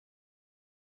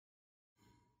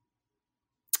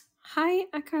Hi,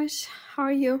 Akash. How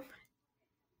are you?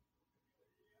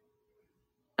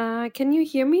 Can you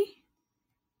hear me?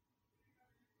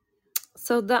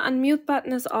 So the unmute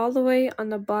button is all the way on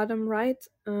the bottom right.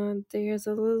 There's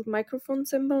a little microphone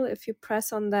symbol. If you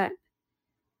press on that,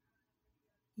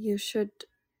 you should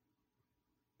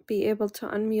be able to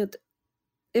unmute.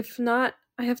 If not,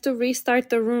 I have to restart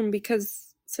the room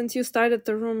because since you started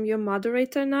the room, you're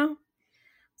moderator now.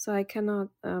 So I cannot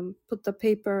put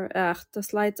the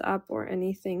slides up or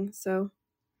anything. So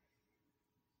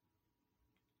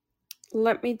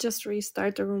let me just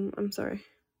restart the room. I'm sorry.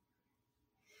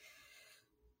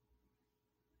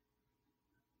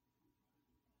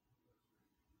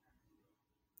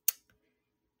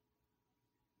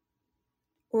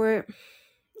 Or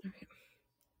okay.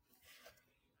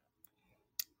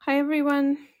 Hi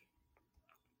everyone.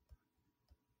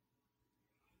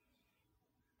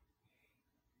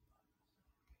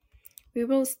 We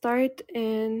will start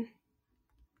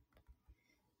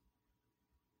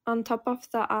on top of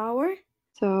the hour.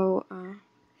 So,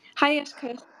 hi,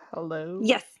 Ashka. Hello.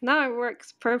 Yes, now it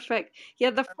works perfect.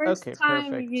 Yeah, the first Okay, time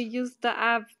perfect. you use the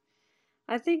app,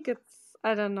 I think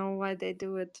I don't know why they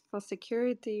do it for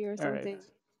security or All right. something,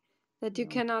 that you No.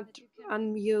 cannot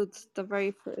unmute the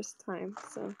very first time.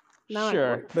 So now it Sure,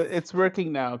 works. but it's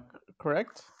working now,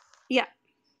 correct? Yeah,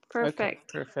 Okay, perfect.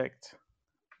 perfect.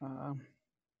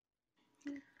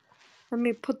 Let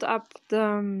me put up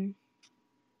the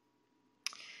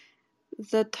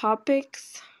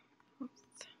topics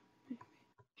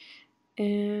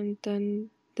and then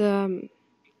the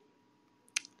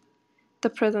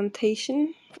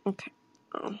presentation. Okay.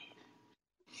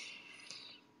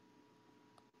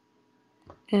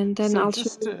 And then So I'll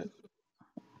just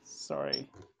sorry,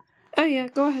 Oh yeah,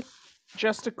 go ahead.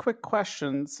 just a quick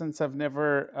question since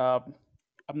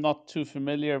I'm not too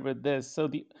familiar with this. So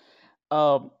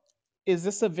um, is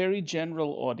this a very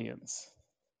general audience?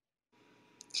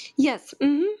 Yes.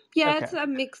 Yeah, Okay, it's a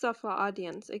mix of our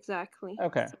audience, exactly.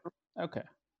 okay, So, okay.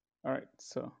 All right.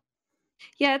 So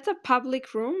yeah, it's a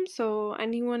public room, so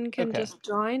anyone can okay, just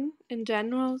join in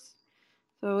general.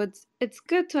 So it's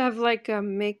good to have like a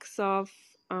mix of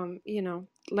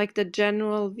like the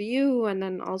general view and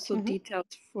then also hmm details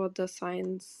for the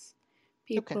science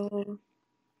okay. people.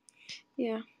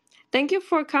 Yeah. Thank you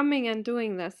for coming and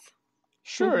doing this.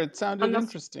 Sure, it sounded on a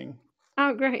interesting.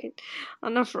 Oh great.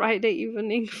 On a Friday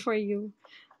evening for you.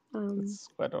 That's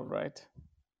quite all right.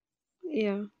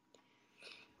 Yeah.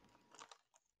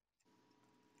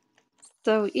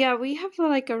 So yeah, we have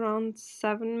like around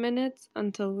 7 minutes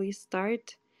until we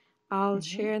start. I'll hmm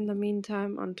share in the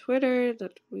meantime on Twitter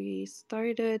that we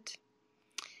started,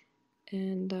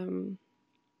 and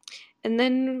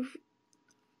then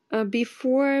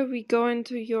before we go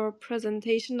into your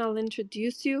presentation, I'll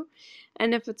introduce you,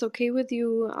 and if it's okay with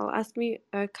you, I'll ask me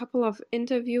a couple of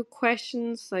interview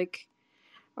questions, like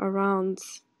around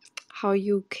how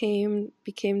you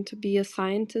became to be a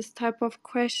scientist type of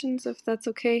questions, if that's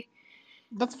okay.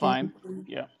 That's fine. And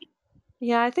Yeah.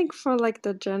 yeah, I think for like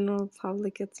the general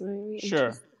public, it's very Sure.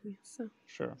 interesting. So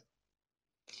Sure.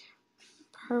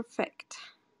 perfect.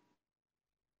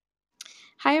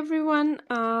 Hi everyone.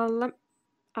 I'll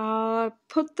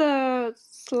put the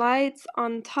slides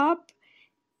on top,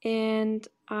 and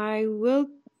I will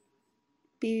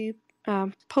be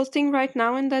posting right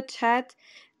now in the chat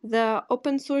the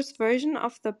open source version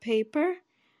of the paper,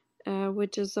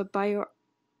 which is a bioarchive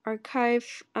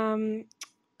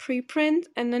preprint,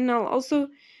 and then I'll also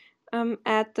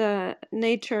add the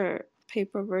Nature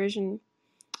paper version.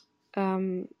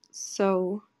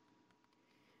 So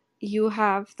you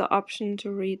have the option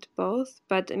to read both,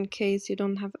 but in case you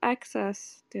don't have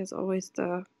access, there's always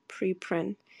the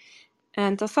preprint.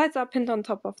 And the slides are pinned on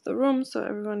top of the room so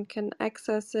everyone can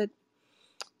access it.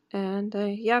 And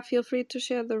yeah, feel free to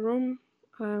share the room.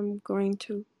 I'm going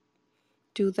to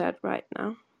do that right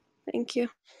now. Thank you.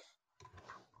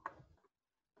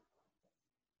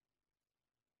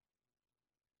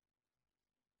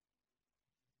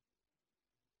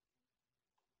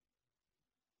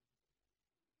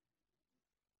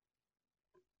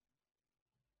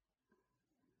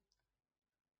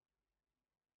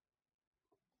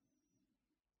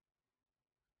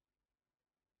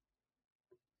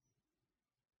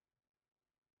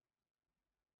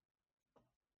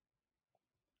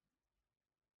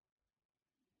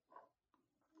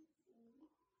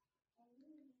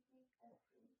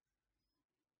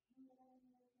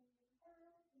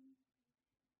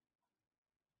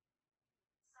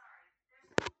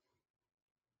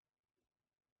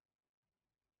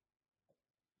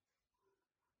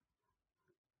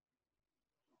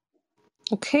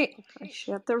 Okay, I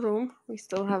shared the room. We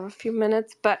still have a few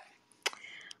minutes, but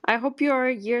I hope your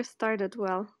year started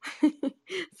well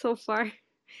so far.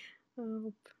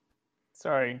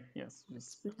 Sorry. Yes,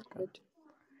 It's just been kind good.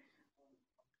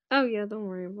 Oh yeah, don't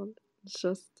worry about it. It's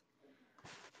just.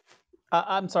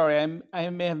 I'm sorry. I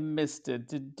may have missed it.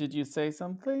 Did you say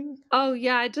something? Oh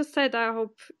yeah, I just said I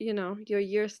hope your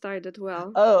year started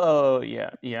well, Oh,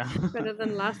 yeah, yeah. better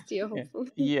than last year, Yeah.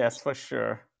 hopefully. Yes, for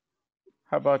sure.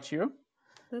 How about you?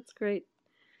 That's great.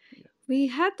 Yeah. We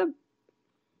had the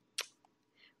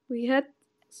we had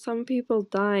some people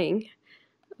dying.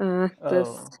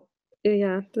 This Oh,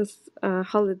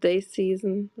 holiday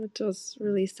season, which was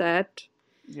really sad.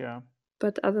 yeah.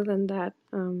 But other than that,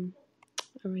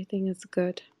 everything is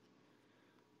good.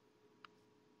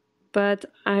 But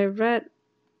I read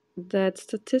that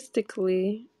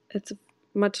statistically, it's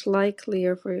much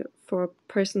likelier for a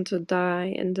person to die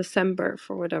in December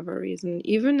for whatever reason,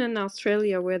 even in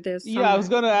Australia where there's Yeah, I was summer.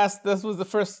 going to ask. This was the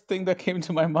first thing that came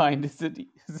to my mind. Is it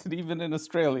even in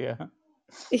Australia?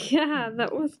 Yeah,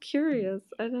 that was curious.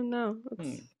 I don't know. Hmm.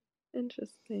 It's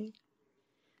interesting.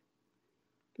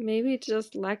 Maybe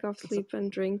just lack of So, sleep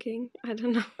and drinking. I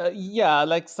don't know. yeah,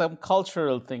 like some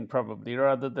cultural thing probably,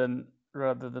 rather than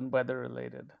weather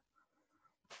related.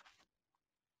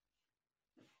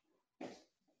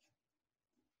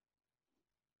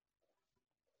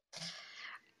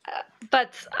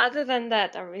 But other than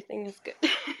that, everything is good.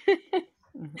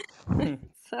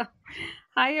 So,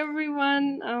 hi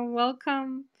everyone,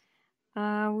 welcome.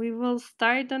 We will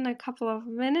start in a couple of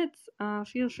minutes.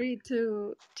 Feel free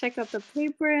to check out the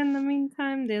paper in the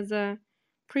meantime. There's a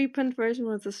preprint version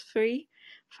which is free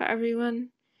for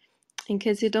everyone in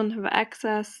case you don't have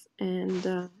access. And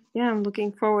yeah, I'm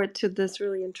looking forward to this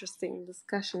really interesting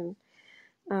discussion.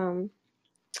 Um,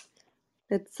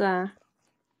 it's it's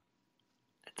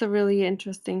a really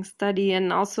interesting study,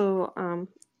 and also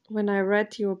when I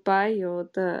read your bio,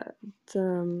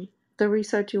 the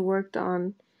research you worked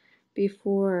on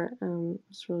before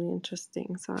was really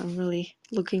interesting. So I'm really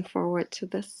looking forward to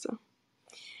this. So.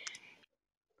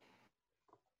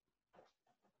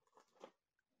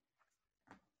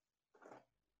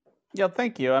 Yeah,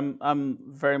 thank you. I'm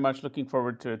very much looking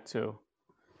forward to it too.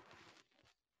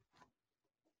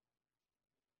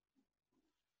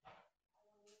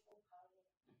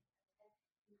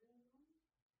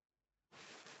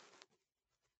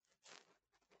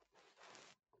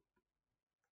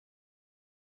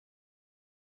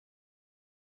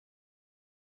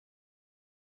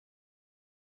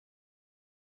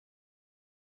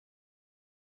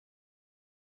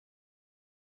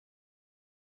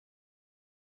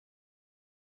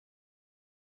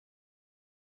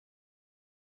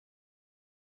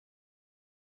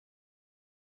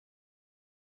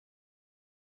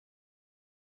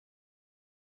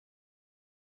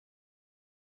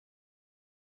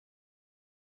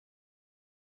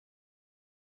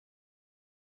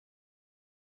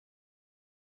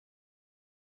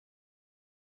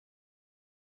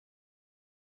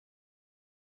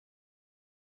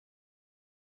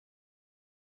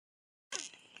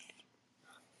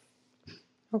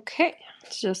 Okay,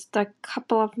 just a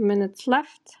couple of minutes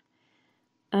left.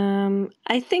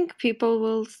 I think people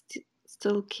will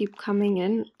still keep coming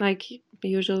in. Like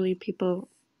usually, people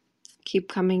keep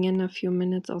coming in a few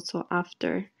minutes also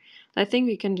after. I think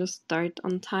we can just start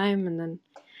on time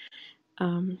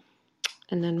um,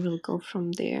 and then we'll go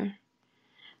from there.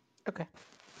 Okay.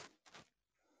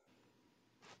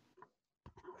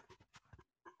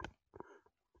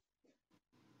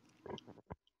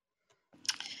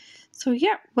 So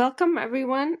yeah, welcome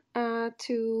everyone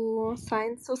to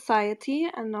Science Society,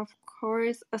 and of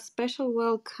course a special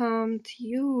welcome to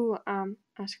you,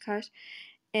 Ashkash.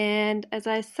 And as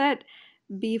I said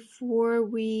before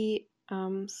we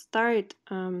start,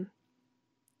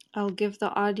 I'll give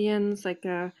the audience like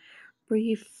a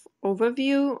brief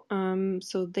overview,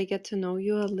 so they get to know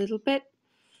you a little bit.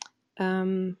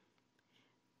 Um,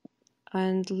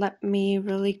 and let me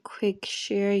really quick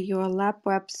share your lab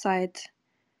website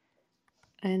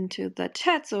into the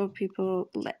chat so people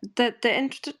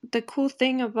the cool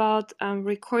thing about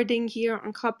recording here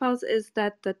on Clubhouse is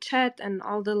that the chat and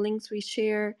all the links we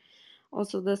share,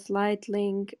 also the slide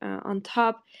link on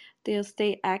top, they'll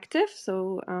stay active.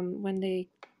 So when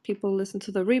people listen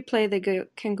to the replay, they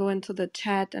can go into the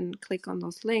chat and click on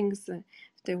those links if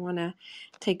they want to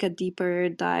take a deeper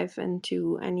dive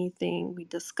into anything we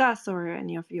discuss or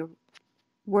any of your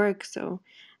work. So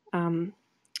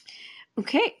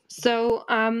okay, so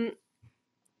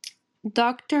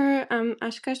Dr.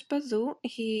 Ashkash Basu,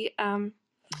 he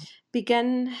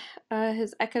began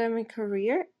his academic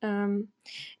career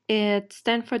at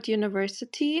Stanford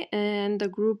University in the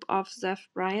group of Zeph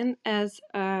Bryan as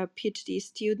a PhD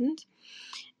student.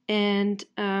 And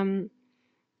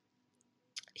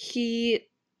he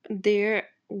there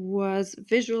was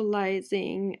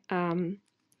visualizing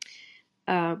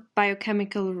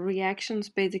biochemical reactions,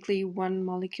 basically one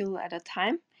molecule at a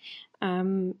time,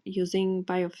 using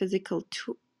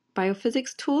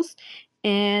biophysics tools.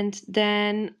 And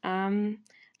then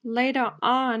later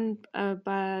on,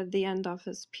 by the end of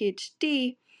his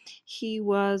PhD, he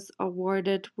was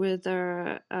awarded with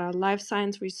a Life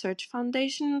Science Research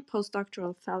Foundation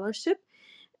postdoctoral fellowship.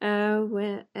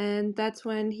 And that's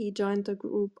when he joined the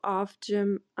group of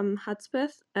Jim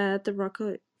Hudspeth at the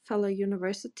Rockefeller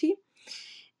University.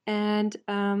 And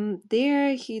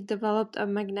there he developed a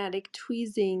magnetic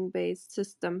tweezing based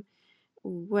system,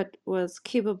 what was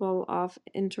capable of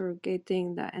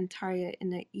interrogating the entire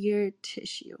inner ear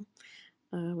tissue,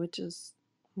 which is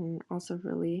also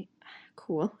really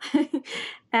cool.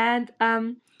 And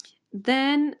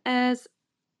then, as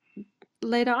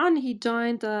later on, he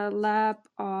joined the lab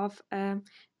of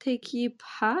Taiki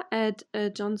Pa at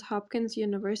Johns Hopkins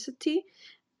University,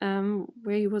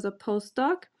 where he was a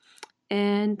postdoc.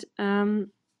 And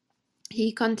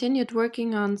he continued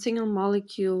working on single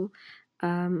molecule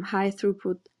high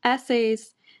throughput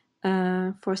assays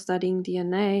for studying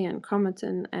DNA and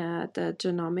chromatin at the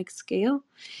genomic scale.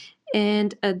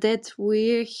 And that's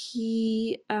where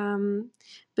he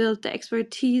built the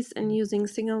expertise in using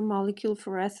single molecule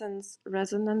fluorescence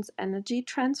resonance energy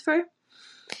transfer,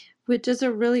 which is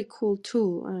a really cool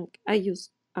tool. I use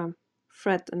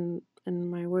FRET in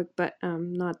my work, but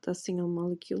not the single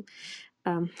molecule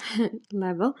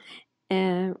level.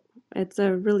 And it's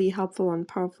a really helpful and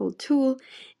powerful tool.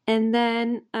 And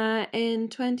then in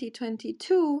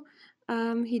 2022,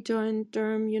 he joined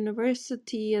Durham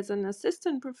University as an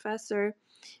assistant professor.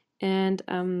 And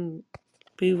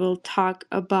we will talk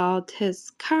about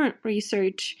his current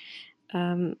research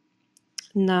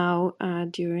now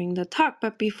during the talk.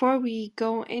 But before we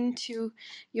go into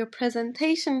your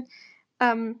presentation,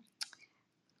 um,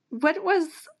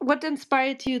 what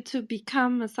inspired you to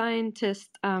become a scientist?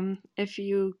 If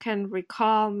you can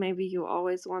recall, maybe you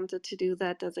always wanted to do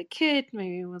that as a kid.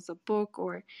 Maybe it was a book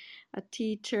or a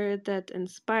teacher that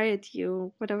inspired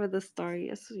you. Whatever the story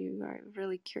is, we are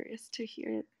really curious to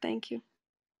hear it. Thank you.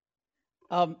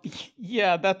 Um,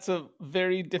 yeah, that's a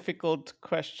very difficult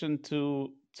question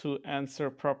to answer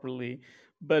properly.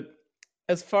 But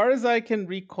as far as I can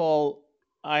recall,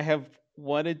 I have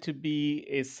wanted to be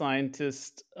a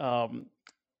scientist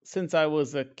since I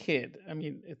was a kid. I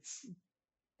mean, it's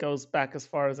goes back as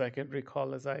far as I can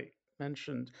recall, as I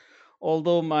mentioned.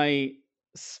 Although my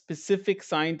specific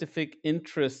scientific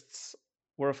interests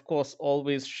were, of course,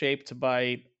 always shaped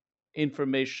by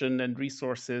information and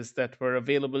resources that were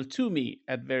available to me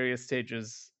at various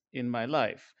stages in my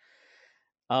life.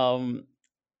 Um,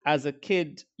 as a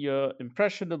kid, you're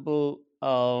impressionable,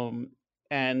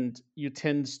 and you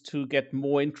tend to get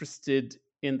more interested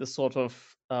in the sort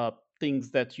of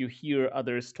things that you hear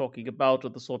others talking about, or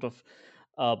the sort of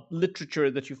literature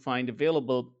that you find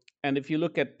available. And if you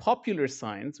look at popular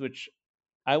science, which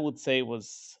I would say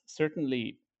was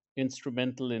certainly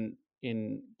instrumental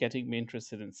in getting me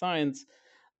interested in science,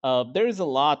 there is a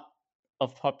lot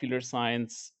of popular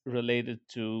science related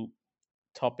to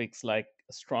topics like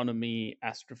astronomy,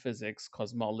 astrophysics,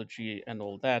 cosmology, and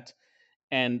all that.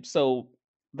 And so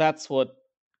that's what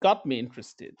got me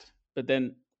interested. But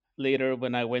then later,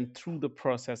 when I went through the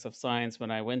process of science,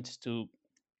 when I went to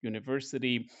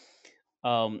university,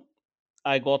 um,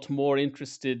 I got more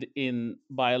interested in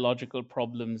biological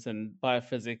problems and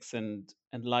biophysics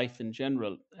and life in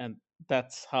general. And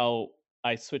that's how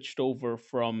I switched over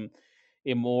from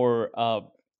a more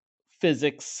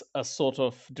physics a sort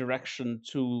of direction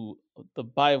to the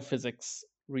biophysics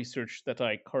research that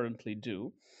I currently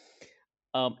do.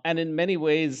 And in many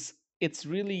ways, it's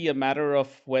really a matter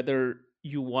of whether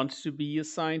you want to be a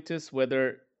scientist,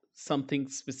 whether something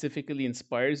specifically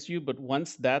inspires you. But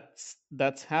once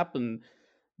that's happened,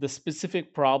 the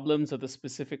specific problems or the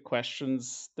specific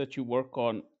questions that you work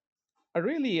on are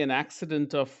really an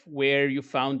accident of where you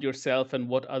found yourself and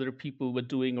what other people were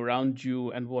doing around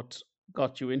you and what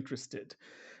got you interested.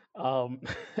 Um,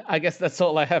 I guess that's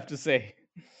all I have to say.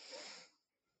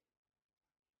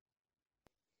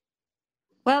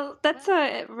 Well, that's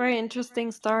a very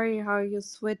interesting story how you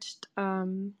switched,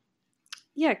 kind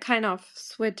of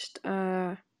switched,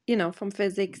 from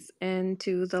physics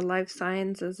into the life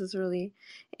sciences is really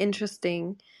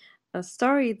interesting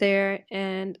story there.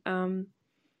 And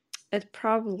it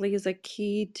probably is a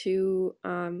key to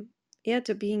yeah,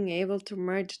 to being able to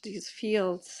merge these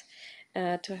fields,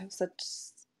 to have such,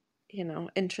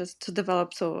 interest to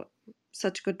develop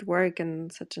such good work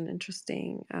and such an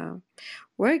interesting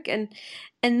work. And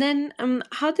then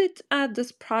how did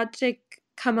this project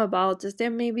come about? Is there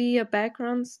maybe a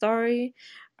background story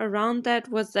around that?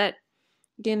 Was that,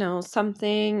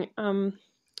 something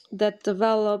that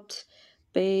developed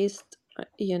based,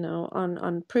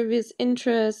 on previous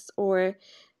interests, or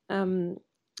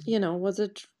was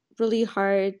it really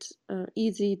hard,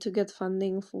 easy to get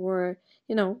funding for,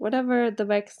 whatever the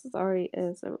backstory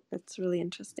is? It's really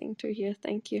interesting to hear.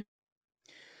 Thank you.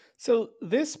 So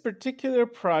this particular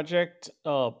project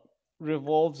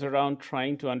revolves around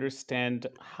trying to understand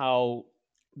how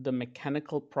the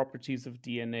mechanical properties of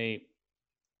DNA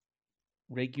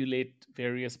regulate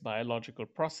various biological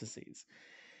processes.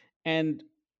 And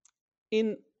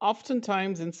in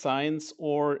oftentimes in science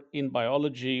or in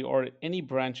biology or any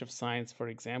branch of science, for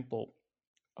example,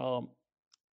 um,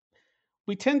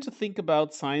 we tend to think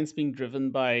about science being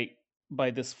driven by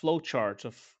this flow chart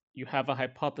of you have a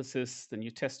hypothesis, then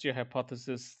you test your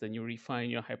hypothesis, then you refine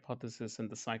your hypothesis, and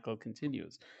the cycle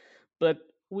continues. But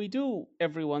we do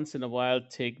every once in a while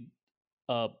take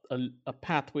a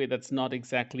pathway that's not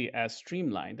exactly as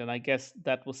streamlined, and I guess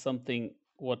that was something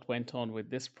what went on with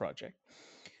this project.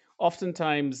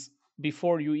 Oftentimes,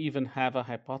 before you even have a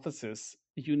hypothesis,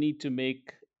 you need to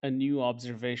make a new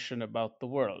observation about the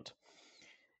world.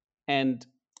 And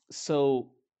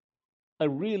so a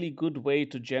really good way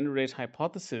to generate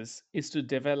hypotheses is to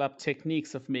develop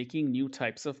techniques of making new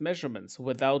types of measurements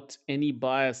without any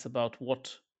bias about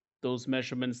what those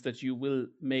measurements that you will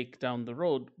make down the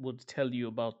road would tell you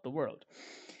about the world.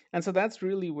 And so that's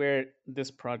really where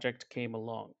this project came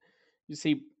along. You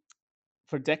see,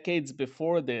 for decades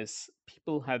before this,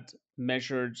 people had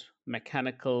measured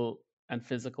mechanical and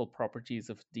physical properties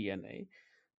of DNA,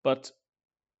 but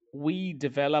we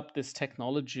developed this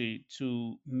technology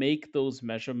to make those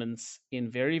measurements in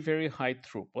very, very high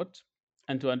throughput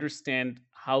and to understand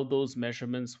how those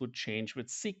measurements would change with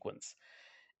sequence.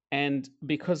 And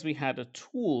because we had a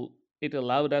tool, it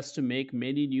allowed us to make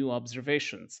many new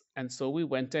observations. And so we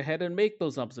went ahead and make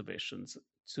those observations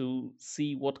to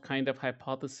see what kind of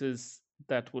hypothesis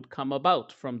that would come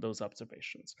about from those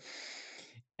observations.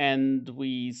 And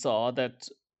we saw that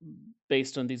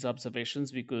based on these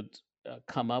observations, we could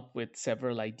come up with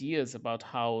several ideas about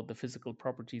how the physical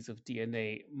properties of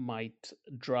DNA might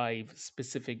drive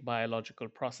specific biological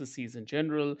processes in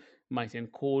general, might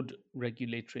encode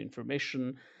regulatory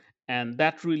information. And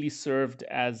that really served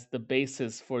as the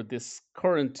basis for this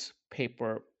current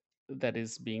paper that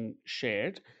is being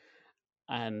shared.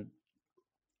 And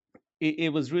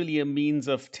it was really a means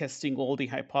of testing all the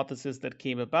hypotheses that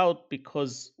came about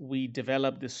because we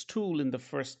developed this tool in the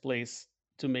first place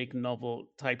to make novel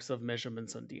types of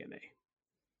measurements on DNA.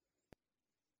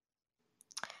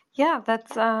 Yeah,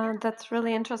 that's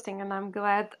really interesting, and I'm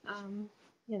glad,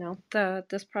 the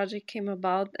this project came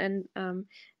about and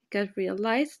got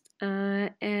realized.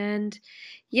 And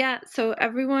yeah, so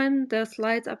everyone, the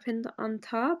slides are pinned on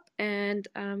top, and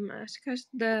Ashkash,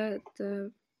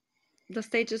 the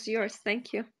stage is yours.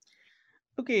 Thank you.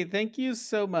 Okay, thank you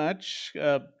so much,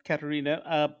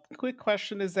 Katerina. Quick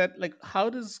question is that like, how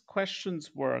does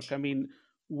questions work? I mean,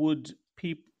 would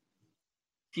people?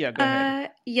 Yeah, go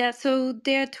ahead. Yeah, so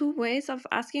there are two ways of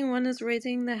asking. One is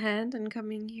raising the hand and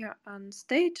coming here on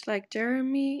stage, like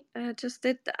Jeremy just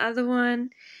did. The other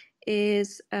one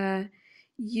is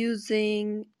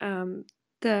using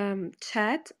the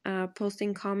chat,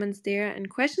 posting comments there and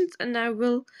questions, and I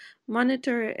will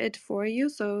monitor it for you,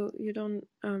 so you don't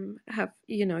have,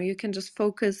 you can just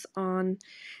focus on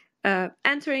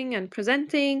answering and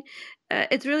presenting.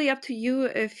 It's really up to you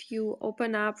if you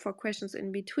open up for questions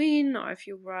in between, or if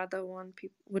you rather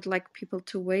would like people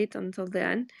to wait until the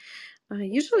end.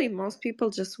 Usually, most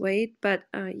people just wait, but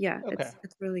yeah, Okay.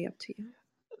 it's really up to you.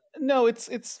 No,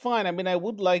 it's fine. I mean, I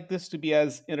would like this to be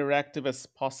as interactive as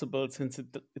possible since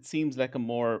it seems like a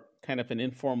more kind of an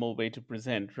informal way to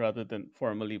present rather than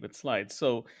formally with slides.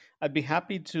 So I'd be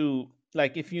happy to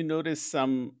like if you notice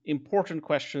some important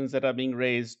questions that are being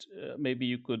raised, maybe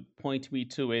you could point me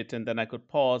to it, and then I could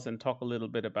pause and talk a little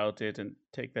bit about it and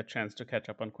take that chance to catch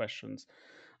up on questions.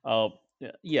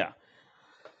 Yeah.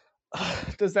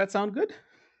 Does that sound good?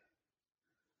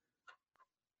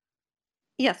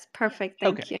 Yes, perfect.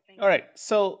 Okay. Thank you. All right.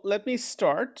 So let me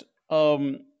start.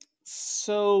 Um,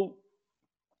 so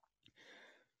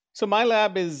So my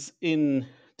lab is in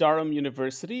Durham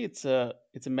University. It's a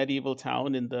medieval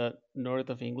town in the north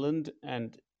of England,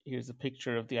 and here's a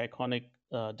picture of the iconic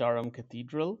Durham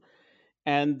Cathedral.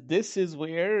 And this is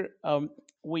where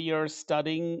we are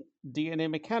studying DNA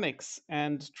mechanics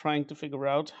and trying to figure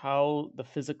out how the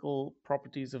physical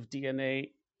properties of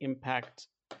DNA impact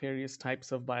various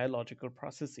types of biological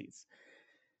processes.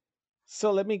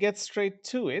 So let me get straight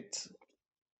to it.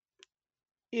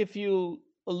 If you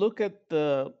look at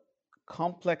the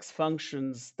complex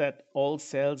functions that all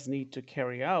cells need to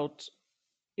carry out,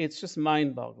 it's just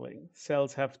mind boggling.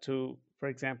 Cells have to, for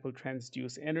example,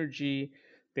 transduce energy,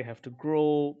 they have to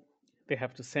grow, they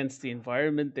have to sense the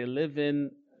environment they live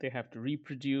in, they have to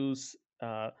reproduce,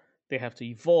 they have to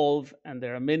evolve, and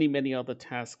there are many, many other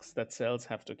tasks that cells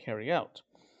have to carry out.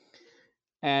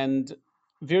 And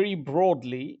very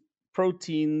broadly,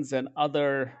 proteins and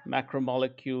other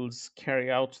macromolecules carry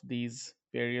out these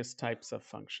various types of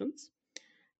functions.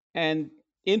 And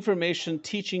information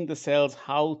teaching the cells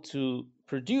how to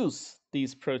produce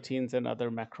these proteins and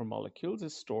other macromolecules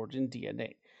is stored in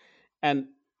DNA. And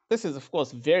this is, of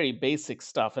course, very basic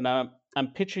stuff. And I'm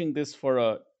pitching this for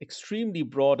a extremely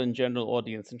broad and general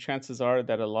audience. And chances are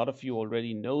that a lot of you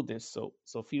already know this.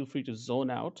 So feel free to zone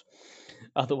out.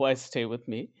 Otherwise, stay with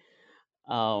me.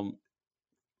 Um,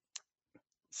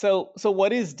 so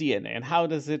what is DNA and how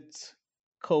does it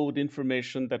code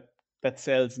information that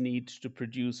cells need to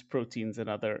produce proteins and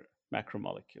other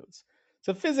macromolecules?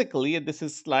 So physically, and this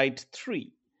is slide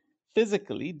 3,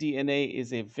 physically DNA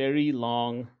is a very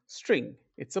long string.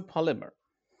 It's a polymer.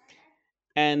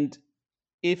 And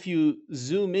if you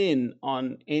zoom in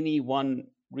on any one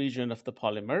region of the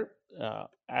polymer,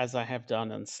 as I have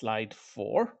done on slide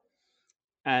 4,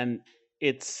 and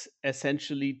it's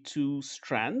essentially two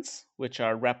strands which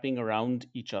are wrapping around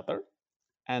each other,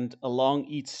 and along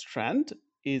each strand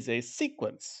is a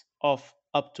sequence of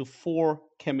up to 4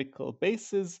 chemical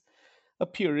bases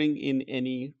appearing in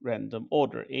any random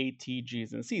order: A, T,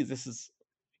 G's, and C's. This is,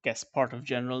 I guess, part of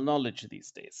general knowledge these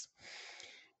days.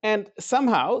 And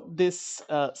somehow, this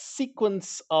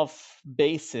sequence of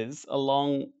bases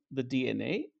along the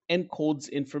DNA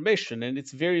encodes information. And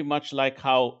it's very much like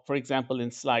how, for example,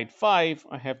 in slide 5,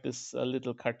 I have this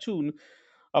little cartoon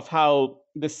of how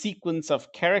the sequence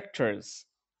of characters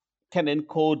can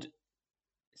encode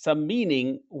some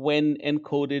meaning when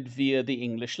encoded via the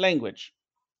English language.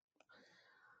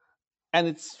 And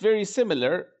it's very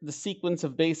similar. The sequence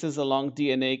of bases along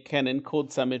DNA can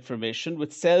encode some information,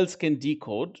 which cells can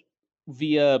decode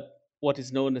via what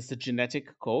is known as the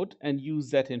genetic code and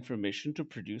use that information to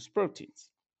produce proteins.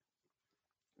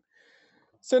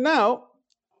 So now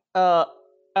uh,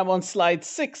 I'm on slide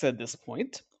 6 at this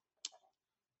point.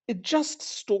 Just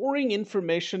storing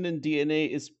information in DNA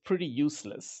is pretty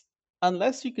useless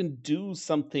unless you can do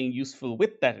something useful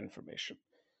with that information.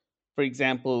 For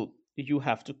example, you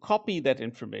have to copy that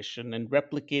information and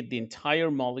replicate the entire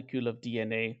molecule of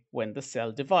DNA when the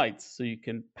cell divides, so you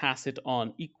can pass it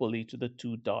on equally to the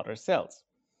two daughter cells.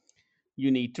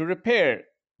 You need to repair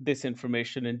this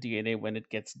information in DNA when it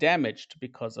gets damaged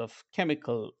because of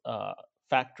chemical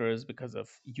factors, because of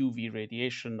UV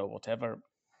radiation or whatever.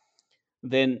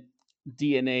 Then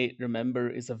DNA, remember,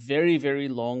 is a very, very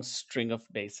long string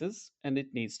of bases, and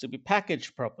it needs to be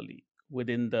packaged properly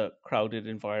within the crowded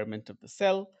environment of the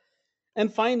cell.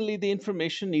 And finally, the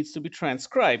information needs to be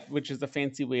transcribed, which is a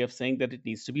fancy way of saying that it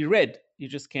needs to be read. You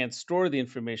just can't store the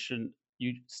information.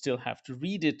 You still have to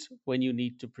read it when you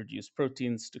need to produce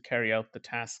proteins to carry out the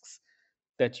tasks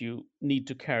that you need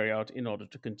to carry out in order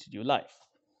to continue life.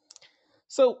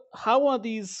 So, how are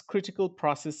these critical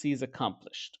processes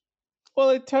accomplished?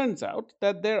 Well, it turns out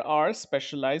that there are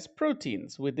specialized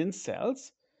proteins within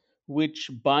cells which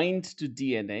bind to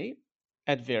DNA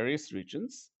at various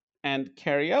regions and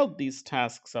carry out these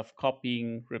tasks of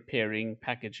copying, repairing,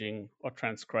 packaging, or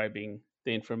transcribing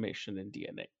the information in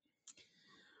DNA.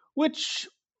 Which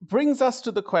brings us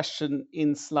to the question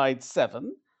in slide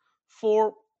 7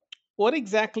 for what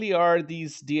exactly are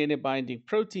these DNA binding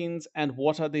proteins and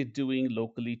what are they doing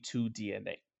locally to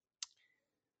DNA?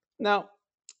 Now,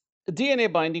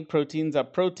 DNA binding proteins are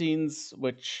proteins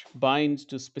which bind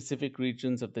to specific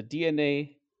regions of the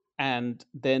DNA, and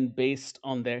then, based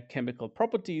on their chemical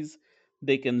properties,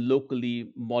 they can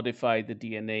locally modify the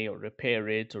DNA or repair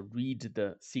it or read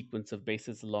the sequence of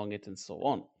bases along it and so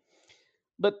on.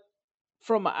 But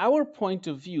from our point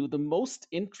of view, the most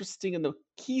interesting and the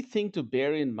key thing to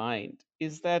bear in mind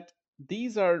is that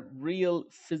these are real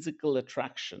physical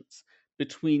attractions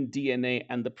between DNA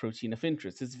and the protein of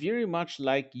interest. It's very much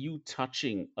like you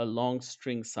touching a long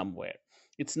string somewhere.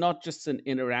 It's not just an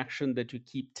interaction that you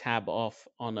keep tab off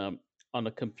on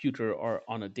a computer or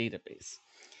on a database.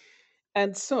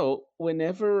 And so,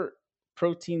 whenever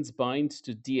proteins bind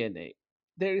to DNA,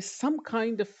 there is some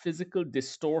kind of physical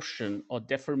distortion or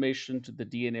deformation to the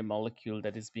DNA molecule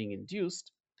that is being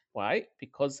induced. Why?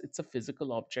 Because it's a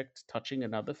physical object touching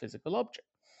another physical object.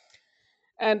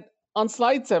 And on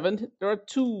slide 7, there are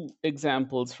two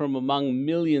examples from among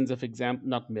millions of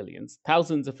not millions,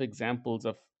 thousands of examples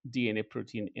of DNA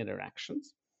protein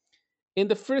interactions. In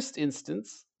the first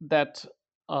instance, that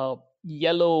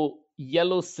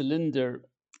yellow cylinder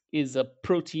is a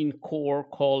protein core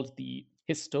called the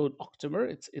histone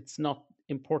octamer. It's not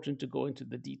important to go into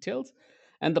the details.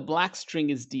 And the black string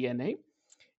is DNA.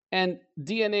 And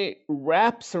DNA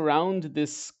wraps around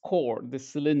this core,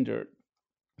 this cylinder,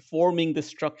 forming the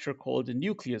structure called a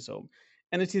nucleosome.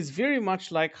 And it is very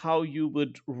much like how you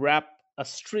would wrap a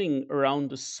string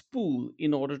around a spool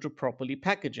in order to properly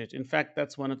package it. In fact,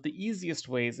 that's one of the easiest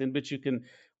ways in which you can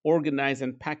organize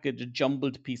and package a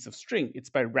jumbled piece of string. It's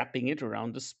by wrapping it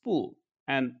around a spool.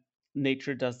 And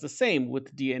nature does the same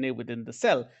with DNA within the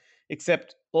cell,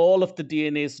 except all of the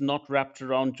DNA is not wrapped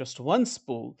around just one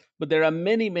spool, but there are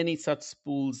many, many such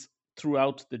spools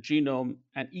throughout the genome,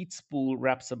 and each spool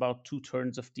wraps about 2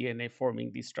 turns of DNA,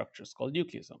 forming these structures called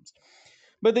nucleosomes.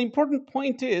 But the important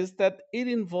point is that it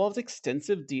involves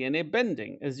extensive DNA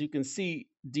bending. As you can see,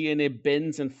 DNA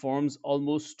bends and forms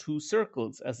almost 2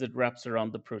 circles as it wraps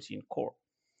around the protein core.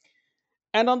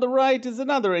 And on the right is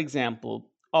another example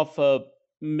of a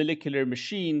molecular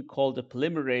machine called a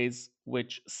polymerase,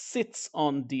 which sits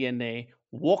on DNA,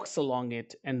 walks along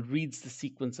it, and reads the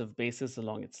sequence of bases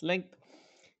along its length.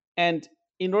 And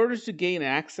in order to gain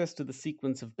access to the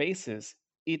sequence of bases,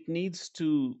 it needs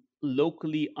to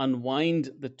locally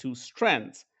unwind the 2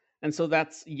 strands. And so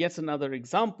that's yet another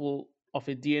example of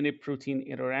a DNA protein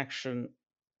interaction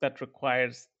that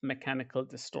requires mechanical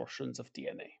distortions of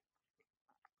DNA.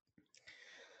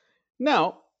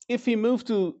 Now, if we move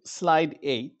to slide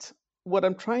 8, what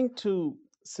I'm trying to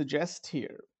suggest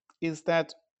here is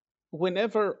that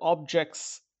whenever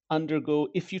objects undergo,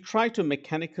 if you try to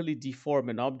mechanically deform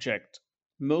an object,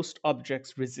 most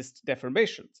objects resist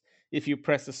deformations. If you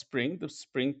press a spring, the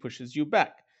spring pushes you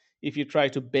back. If you try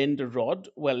to bend a rod,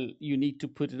 well, you need to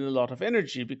put in a lot of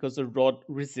energy because the rod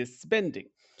resists bending.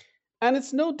 And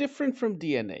it's no different from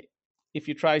DNA. If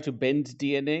you try to bend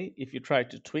DNA, if you try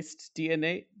to twist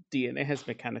DNA, DNA has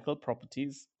mechanical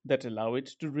properties that allow it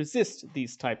to resist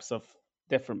these types of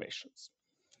deformations.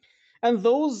 And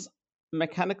those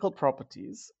mechanical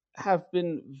properties have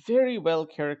been very well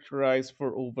characterized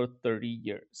for over 30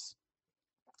 years.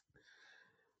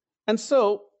 And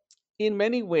so, in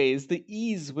many ways, the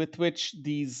ease with which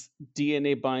these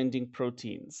DNA binding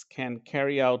proteins can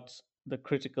carry out the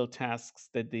critical tasks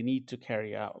that they need to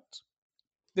carry out,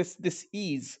 this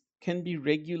ease can be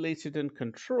regulated and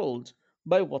controlled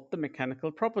by what the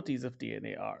mechanical properties of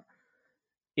DNA are.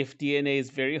 If DNA is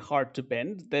very hard to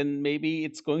bend, then maybe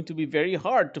it's going to be very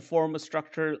hard to form a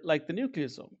structure like the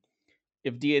nucleosome.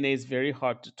 If DNA is very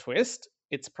hard to twist,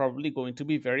 it's probably going to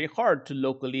be very hard to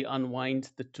locally unwind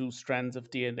the 2 strands of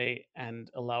DNA and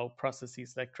allow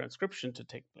processes like transcription to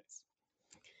take place.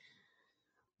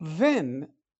 Then,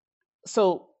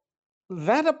 so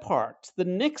that apart, the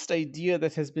next idea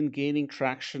that has been gaining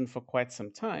traction for quite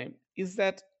some time is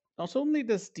that not only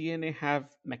does DNA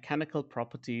have mechanical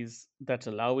properties that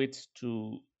allow it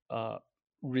to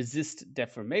resist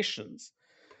deformations,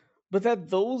 but that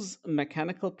those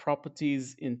mechanical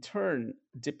properties in turn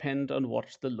depend on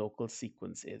what the local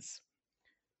sequence is,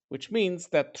 which means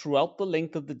that throughout the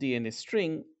length of the DNA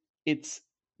string, its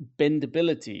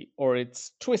bendability or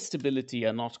its twistability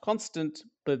are not constant,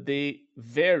 but they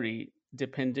vary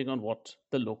depending on what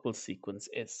the local sequence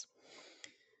is.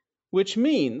 Which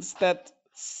means that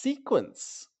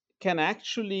sequence can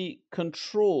actually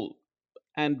control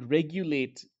and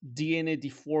regulate DNA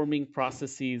deforming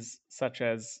processes such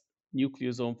as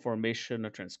nucleosome formation or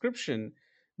transcription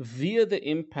via the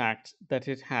impact that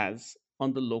it has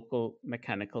on the local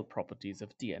mechanical properties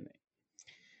of DNA.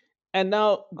 And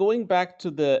now, going back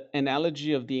to the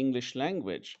analogy of the English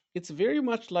language, it's very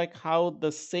much like how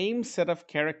the same set of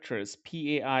characters,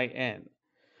 PAIN,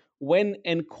 when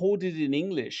encoded in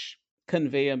English,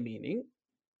 convey a meaning,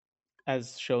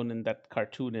 as shown in that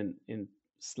cartoon in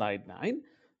slide 9.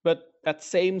 But that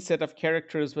same set of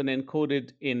characters, when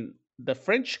encoded in the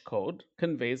French code,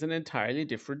 conveys an entirely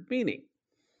different meaning.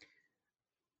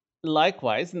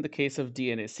 Likewise, in the case of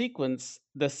DNA sequence,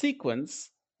 the sequence,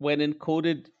 when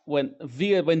decoded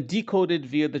via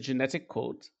the genetic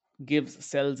code, gives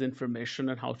cells information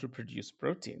on how to produce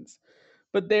proteins.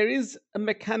 But there is a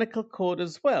mechanical code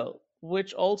as well,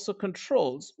 which also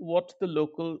controls what the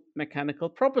local mechanical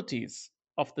properties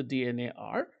of the DNA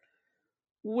are,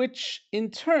 which in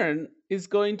turn is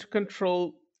going to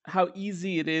control how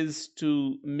easy it is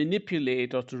to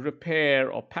manipulate or to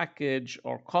repair or package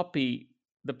or copy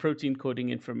the protein coding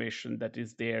information that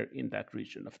is there in that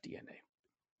region of DNA.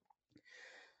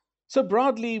 So,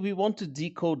 broadly, we want to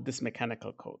decode this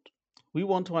mechanical code. We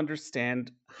want to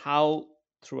understand how,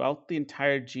 throughout the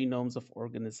entire genomes of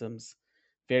organisms,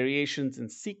 variations in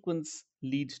sequence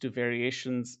lead to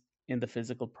variations in the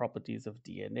physical properties of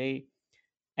DNA.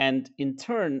 And in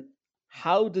turn,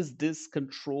 how does this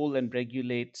control and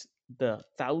regulate the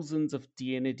thousands of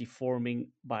DNA deforming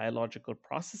biological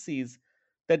processes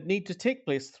that need to take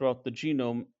place throughout the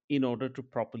genome in order to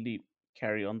properly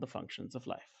carry on the functions of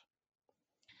life?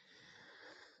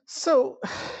 So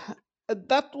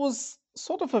that was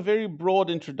sort of a very broad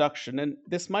introduction, and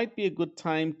this might be a good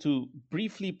time to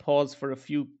briefly pause for a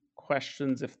few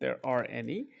questions if there are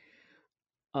any.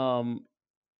 Um,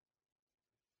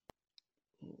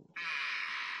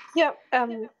 Yeah.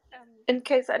 In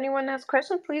case anyone has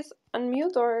questions, please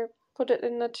unmute or put it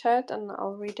in the chat, and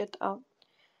I'll read it out.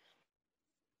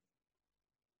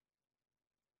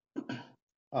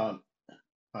 Um,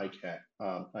 Hi, Kat.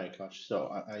 Hi, Akash. So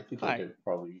I think like Hi. I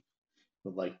probably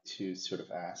would like to sort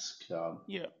of ask,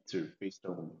 Yeah. sort of based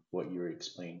on what you're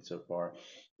explaining so far,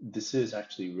 this is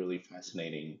actually really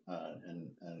fascinating,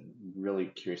 and really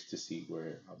curious to see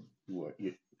where what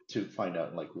you to find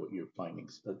out like what your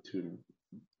findings to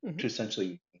Mhm.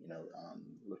 essentially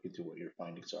look into what your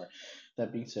findings are.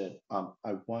 That being said,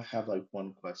 I want have like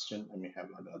one question. I may have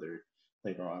like other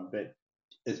later on, but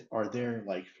are there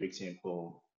like for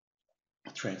example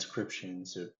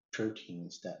transcriptions of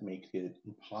proteins that make it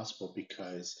impossible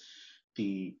because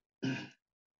the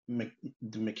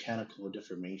the mechanical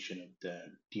deformation of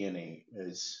the DNA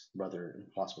is rather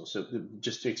impossible. So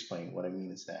just to explain, what I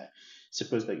mean is that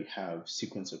suppose that you have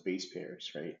sequence of base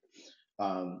pairs, right?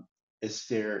 Um, is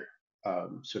there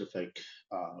sort of like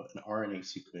an RNA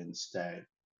sequence that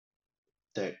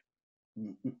that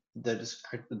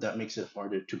makes it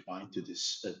harder to bind to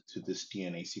this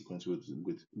DNA sequence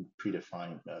with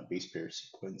predefined base pair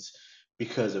sequence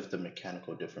because of the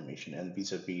mechanical deformation, and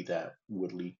vis-a-vis that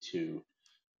would lead to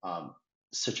um,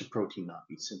 such a protein not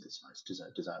be synthesized.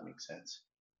 Does that make sense?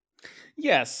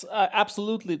 Yes,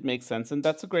 absolutely, it makes sense, and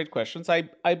that's a great question. So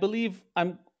I believe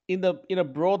I'm in a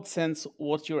broad sense.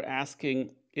 What you're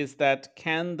asking is that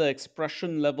can the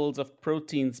expression levels of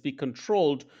proteins be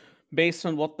controlled based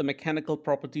on what the mechanical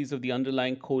properties of the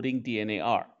underlying coding DNA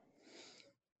are?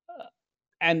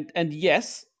 And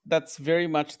yes, that's very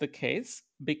much the case,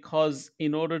 because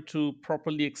in order to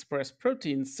properly express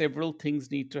proteins, several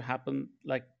things need to happen,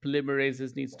 like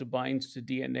polymerases needs to bind to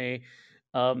DNA,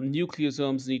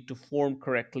 nucleosomes need to form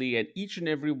correctly, and each and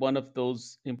every one of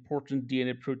those important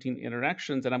DNA protein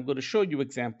interactions, and I'm going to show you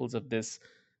examples of this,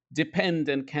 depend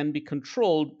and can be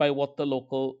controlled by what the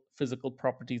local physical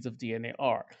properties of DNA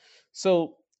are.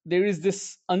 So there is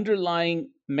this underlying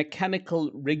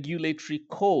mechanical regulatory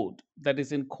code that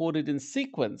is encoded in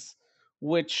sequence,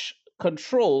 which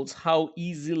controls how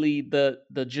easily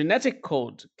the genetic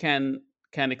code can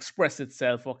express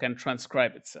itself or can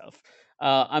transcribe itself.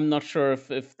 I'm not sure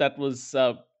if that was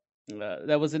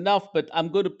enough, but I'm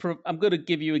going to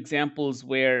give you examples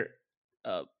where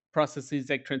uh, processes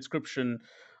like transcription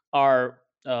are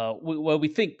where we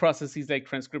think processes like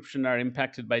transcription are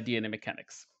impacted by DNA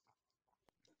mechanics.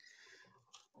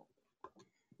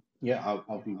 Yeah,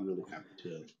 I'll be really happy to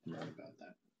learn about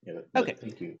that. Yeah, but Okay.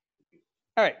 thank you.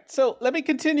 All right. So let me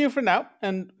continue for now,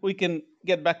 and we can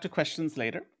get back to questions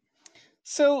later.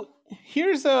 So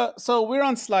so we're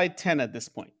on slide 10 at this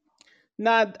point.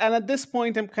 Now, and at this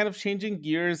point, I'm kind of changing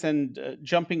gears and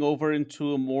jumping over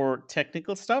into more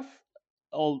technical stuff.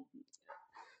 All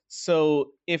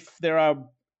So if there are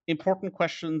important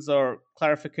questions or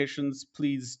clarifications,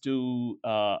 please do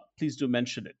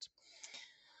mention it.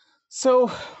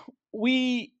 So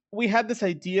we had this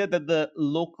idea that the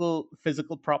local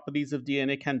physical properties of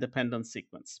DNA can depend on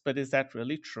sequence, but is that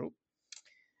really true?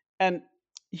 And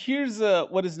here's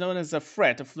what is known as a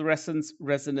FRET, a fluorescence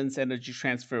resonance energy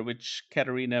transfer, which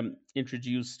Katerina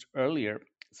introduced earlier.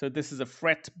 So this is a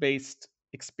FRET-based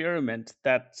experiment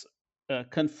that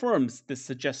confirms this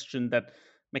suggestion that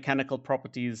mechanical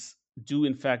properties do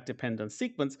in fact depend on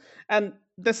sequence. And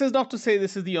this is not to say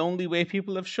this is the only way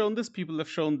people have shown this. People have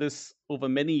shown this over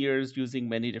many years using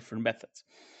many different methods.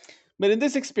 But in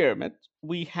this experiment,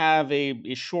 we have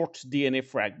a short DNA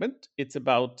fragment. It's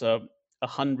about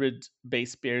 100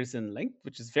 base pairs in length,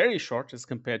 which is very short as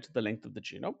compared to the length of the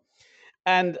genome.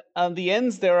 And on the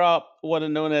ends, there are what are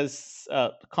known as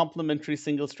complementary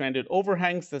single stranded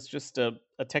overhangs. That's just a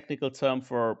technical term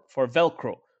for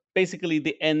Velcro. Basically,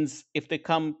 the ends, if they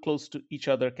come close to each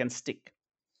other, can stick.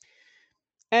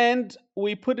 And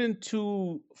we put in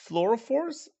two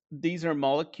fluorophores. These are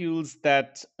molecules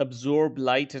that absorb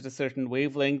light at a certain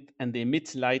wavelength and they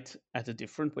emit light at a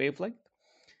different wavelength.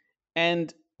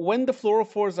 And when the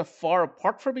fluorophores are far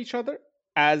apart from each other,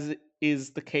 as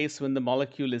is the case when the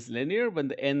molecule is linear, when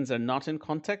the ends are not in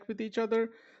contact with each other,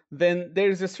 then there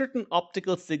is a certain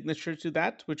optical signature to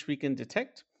that which we can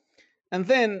detect. And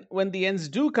then when the ends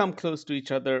do come close to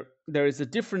each other, there is a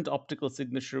different optical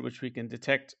signature which we can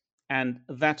detect. And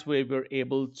that way we're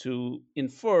able to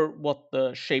infer what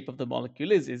the shape of the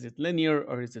molecule is. Is it linear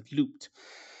or is it looped?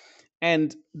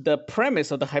 And the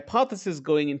premise or the hypothesis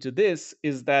going into this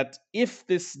is that if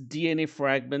this DNA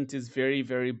fragment is very,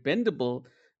 very bendable,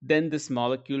 then this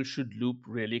molecule should loop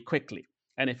really quickly.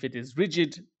 And if it is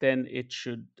rigid, then it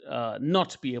should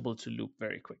not be able to loop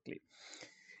very quickly.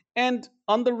 And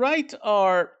on the right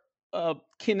are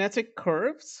kinetic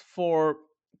curves for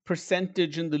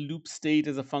percentage in the loop state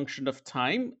as a function of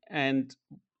time. And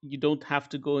you don't have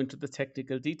to go into the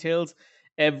technical details.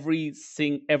 Every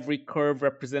curve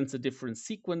represents a different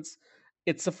sequence.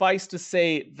 It suffices to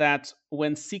say that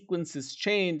when sequences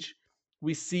change,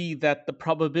 we see that the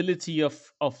probability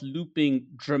of looping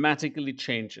dramatically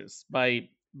changes by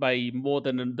more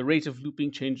than the rate of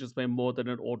looping changes by more than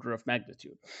an order of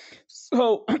magnitude.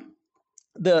 So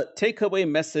the takeaway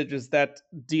message is that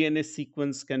DNA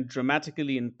sequence can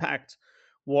dramatically impact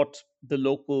what the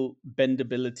local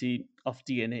bendability of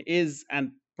DNA is,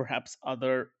 and perhaps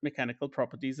other mechanical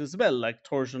properties as well, like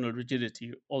torsional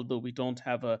rigidity, although we don't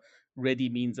have a ready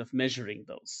means of measuring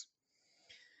those.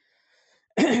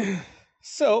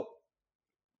 So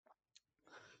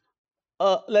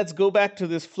let's go back to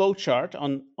this flowchart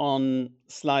on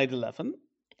slide 11.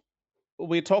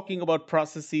 We're talking about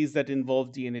processes that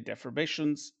involve DNA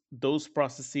deformations. Those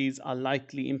processes are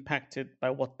likely impacted by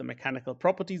what the mechanical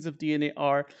properties of DNA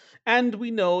are, and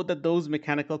we know that those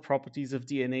mechanical properties of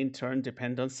DNA in turn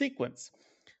depend on sequence.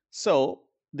 So,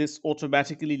 this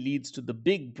automatically leads to the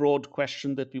big, broad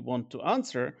question that we want to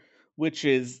answer, which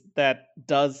is that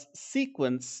does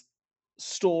sequence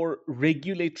store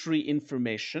regulatory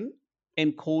information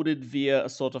encoded via a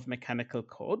sort of mechanical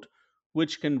code,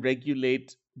 which can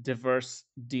regulate diverse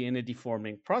DNA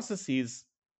deforming processes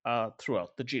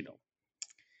throughout the genome?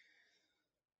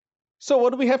 So, what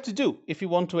do we have to do if we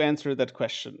want to answer that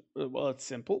question? Well, it's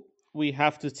simple. We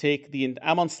have to take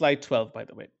I'm on slide 12, by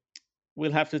the way.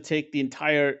 We'll have to take the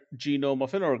entire genome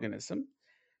of an organism,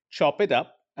 chop it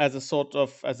up as a sort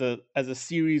of as a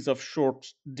series of short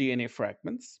DNA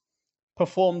fragments,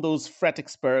 perform those FRET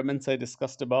experiments I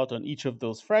discussed about on each of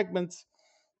those fragments,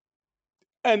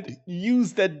 and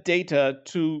use that data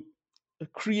to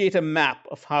create a map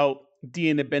of how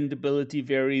DNA bendability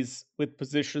varies with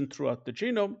position throughout the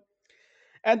genome.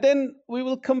 And then we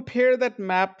will compare that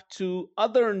map to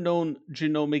other known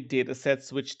genomic data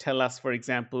sets, which tell us, for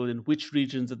example, in which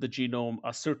regions of the genome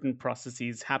are certain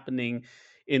processes happening,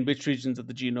 in which regions of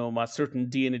the genome are certain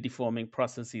DNA deforming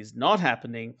processes not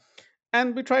happening.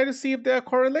 And we try to see if there are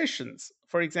correlations.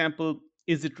 For example,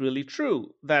 is it really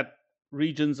true that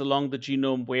regions along the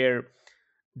genome where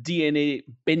DNA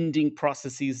bending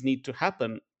processes need to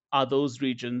happen are those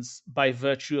regions, by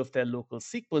virtue of their local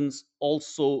sequence,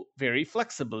 also very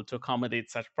flexible to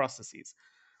accommodate such processes?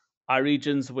 Are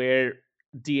regions where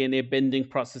DNA bending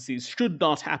processes should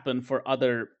not happen for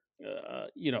other,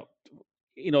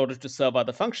 in order to serve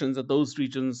other functions, are those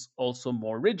regions also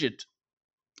more rigid?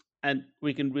 And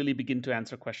we can really begin to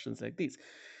answer questions like these.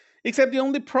 Except the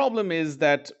only problem is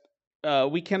that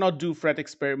we cannot do FRET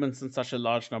experiments in such a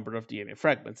large number of DNA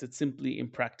fragments. It's simply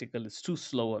impractical. It's too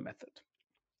slow a method.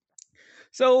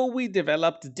 So we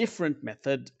developed a different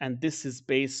method, and this is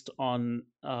based on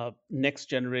next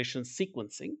generation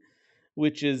sequencing,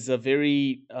 which is a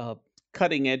very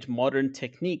cutting edge modern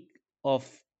technique of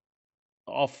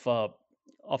of uh,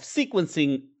 of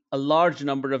sequencing a large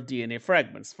number of DNA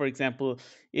fragments. For example,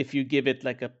 if you give it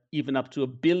like even up to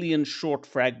 1 billion short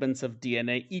fragments of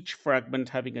DNA, each fragment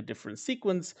having a different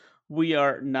sequence, we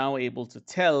are now able to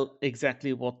tell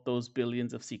exactly what those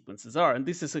billions of sequences are. And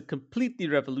this is a completely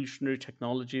revolutionary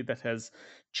technology that has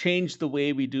changed the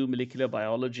way we do molecular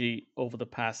biology over the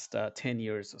past 10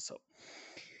 years or so.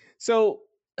 So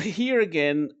here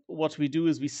again, what we do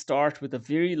is we start with a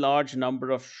very large number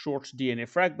of short DNA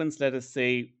fragments, let us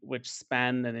say, which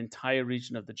span an entire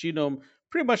region of the genome,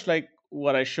 pretty much like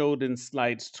what I showed in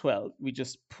slide 12. We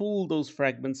just pool those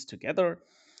fragments together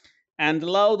and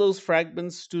allow those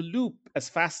fragments to loop as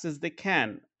fast as they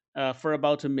can for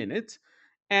about a minute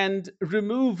and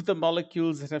remove the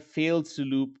molecules that have failed to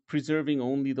loop, preserving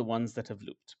only the ones that have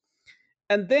looped.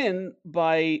 And then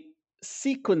by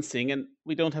sequencing, and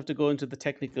we don't have to go into the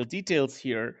technical details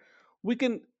here, we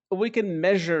can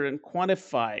measure and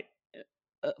quantify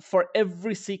for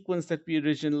every sequence that we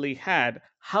originally had,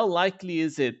 how likely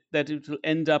is it that it will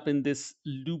end up in this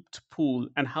looped pool,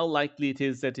 and how likely it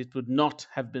is that it would not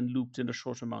have been looped in a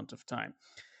short amount of time.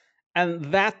 And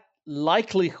that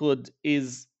likelihood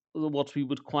is what we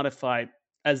would quantify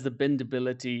as the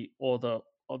bendability or the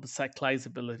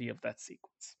cyclizability of that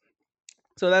sequence.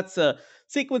 So that's a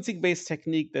sequencing based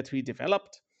technique that we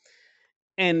developed.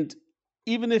 And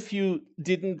even if you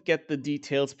didn't get the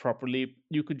details properly,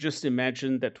 you could just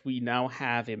imagine that we now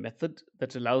have a method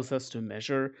that allows us to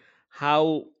measure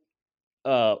how,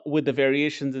 with the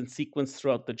variations in sequence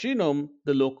throughout the genome,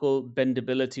 the local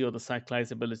bendability or the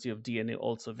cyclizability of DNA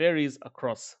also varies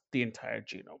across the entire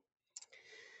genome.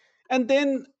 And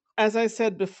then, as I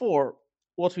said before,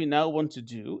 what we now want to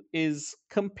do is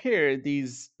compare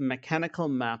these mechanical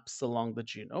maps along the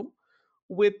genome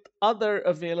with other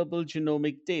available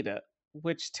genomic data,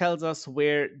 which tells us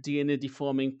where DNA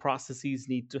deforming processes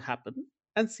need to happen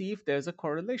and see if there's a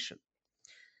correlation.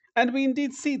 And we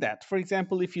indeed see that. For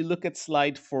example, if you look at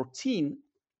slide 14,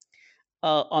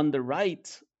 on the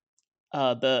right,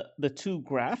 the two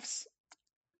graphs,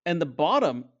 and the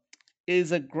bottom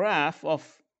is a graph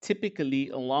of typically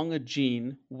along a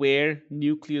gene where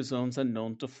nucleosomes are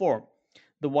known to form.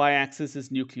 The y axis is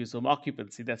nucleosome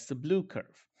occupancy, that's the blue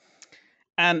curve.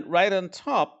 And right on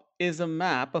top is a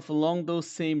map of along those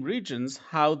same regions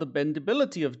how the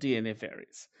bendability of DNA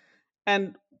varies.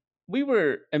 And we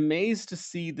were amazed to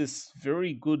see this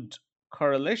very good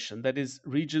correlation. That is,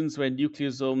 regions where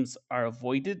nucleosomes are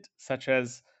avoided, such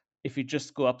as if you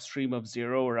just go upstream of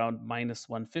zero around minus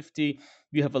 150,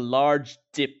 you have a large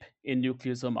dip in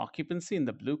nucleosome occupancy in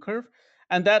the blue curve.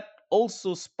 And that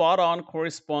also spot on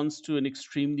corresponds to an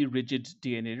extremely rigid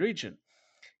DNA region.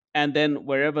 And then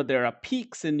wherever there are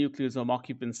peaks in nucleosome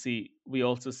occupancy, we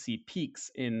also see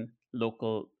peaks in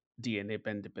local DNA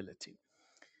bendability.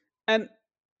 And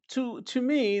to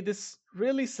me, this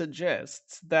really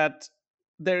suggests that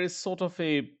there is sort of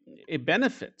a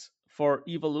benefit for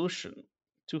evolution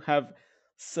to have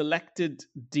selected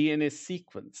DNA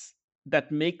sequence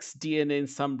that makes DNA in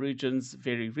some regions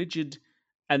very rigid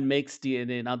and makes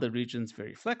DNA in other regions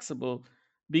very flexible,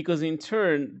 because in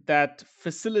turn that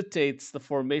facilitates the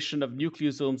formation of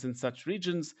nucleosomes in such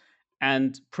regions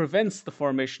and prevents the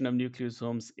formation of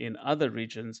nucleosomes in other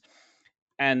regions.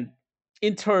 And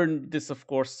in turn, this of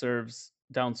course serves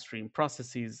downstream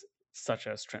processes such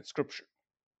as transcription.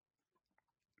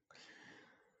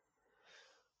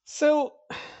 So,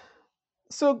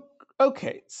 so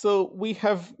okay, so we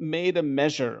have made a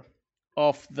measure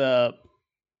of the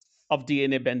of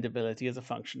DNA bendability as a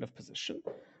function of position,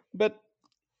 but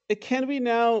can we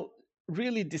now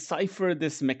really decipher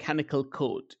this mechanical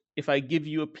code? If I give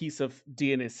you a piece of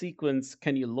DNA sequence,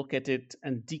 can you look at it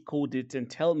and decode it and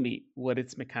tell me what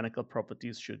its mechanical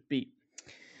properties should be?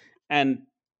 And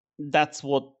that's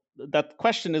what that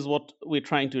question is what we're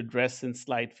trying to address in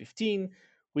slide 15.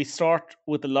 We start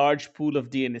with a large pool of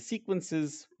DNA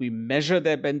sequences. We measure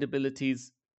their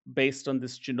bendabilities based on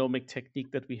this genomic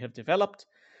technique that we have developed.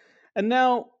 And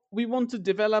now we want to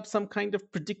develop some kind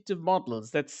of predictive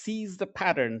models that sees the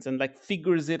patterns and like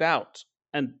figures it out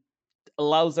and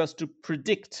allows us to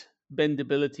predict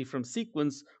bendability from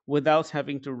sequence without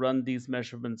having to run these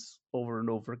measurements over and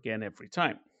over again every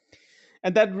time.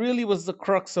 And that really was the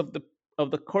crux of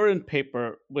the current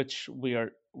paper which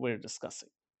we're discussing.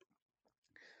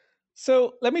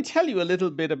 So let me tell you a little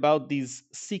bit about these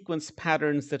sequence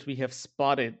patterns that we have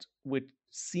spotted, which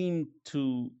seem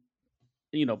to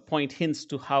point hints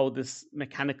to how this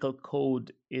mechanical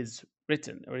code is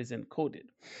written or is encoded.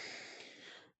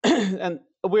 And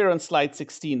we're on slide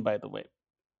 16, by the way.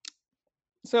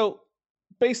 So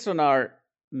based on our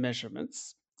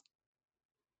measurements,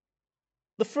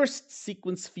 the first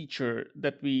sequence feature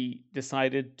that we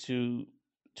decided to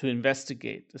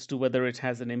investigate as to whether it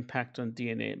has an impact on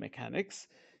DNA mechanics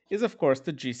is, of course,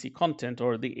 the GC content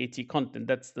or the AT content.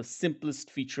 That's the simplest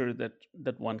feature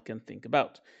that one can think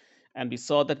about. And we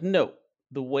saw that no,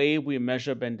 the way we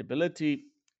measure bendability,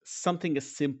 something as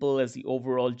simple as the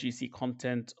overall GC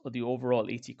content or the overall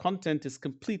AT content is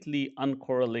completely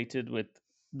uncorrelated with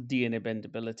DNA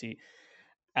bendability.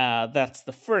 That's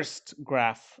the first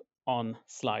graph on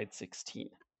slide 16.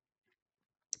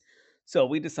 So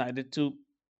we decided to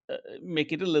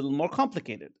make it a little more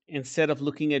complicated. Instead of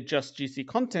looking at just GC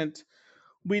content,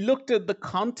 we looked at the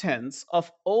contents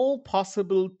of all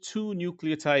possible two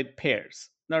nucleotide pairs.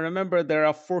 Now remember, there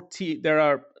are 4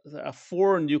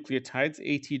 nucleotides,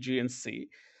 A, T, G, and C.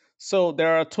 So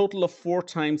there are a total of 4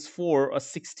 times 4 or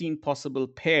 16 possible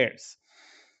pairs.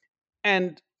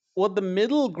 And what the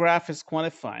middle graph is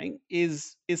quantifying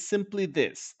is simply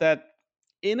this, that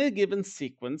in a given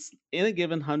sequence, in a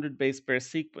given 100 base pair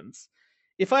sequence,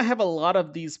 if I have a lot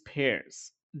of these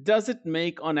pairs, does it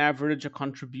make on average a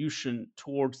contribution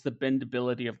towards the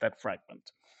bendability of that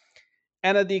fragment?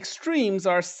 And at the extremes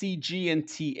are CG and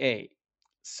TA.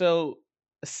 So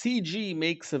CG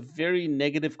makes a very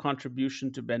negative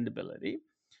contribution to bendability,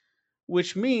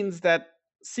 which means that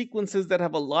sequences that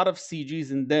have a lot of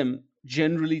CGs in them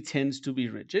generally tend to be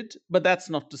rigid, but that's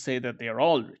not to say that they are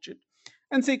all rigid.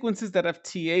 And sequences that have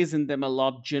TAs in them a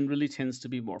lot generally tends to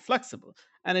be more flexible.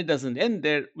 And it doesn't end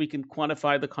there. We can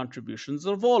quantify the contributions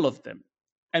of all of them.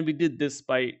 And we did this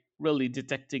by really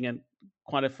detecting and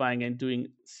quantifying and doing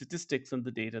statistics on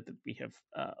the data that we have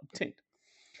obtained.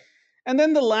 And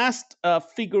then the last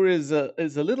figure is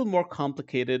a little more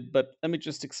complicated, but let me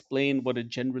just explain what it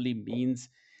generally means.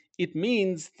 It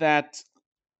means that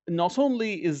not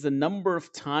only is the number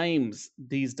of times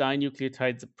these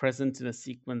dinucleotides are present in a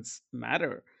sequence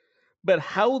matter, but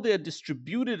how they're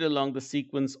distributed along the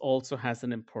sequence also has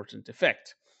an important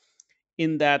effect,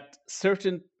 in that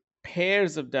certain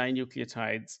pairs of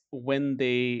dinucleotides, when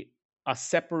they are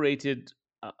separated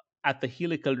at the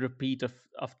helical repeat of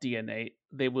DNA,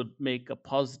 they would make a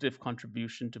positive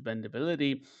contribution to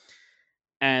bendability.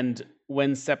 And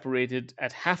when separated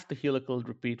at half the helical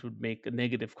repeat, would make a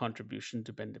negative contribution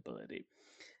to bendability.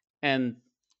 And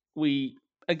we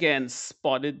again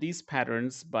spotted these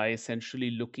patterns by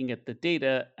essentially looking at the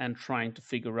data and trying to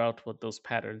figure out what those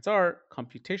patterns are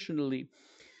computationally.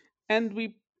 And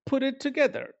we put it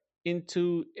together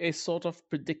into a sort of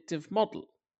predictive model,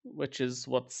 which is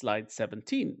what slide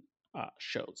 17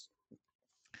 shows.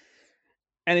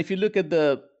 And if you look at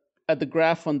the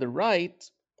graph on the right,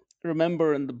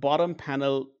 remember in the bottom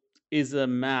panel is a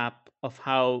map of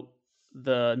how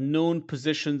the known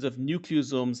positions of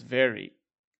nucleosomes vary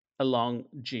along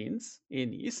genes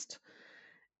in yeast.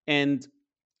 And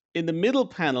in the middle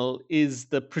panel is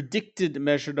the predicted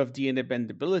measure of DNA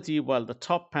bendability, while the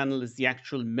top panel is the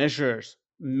actual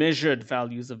measured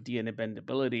values of DNA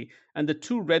bendability. And the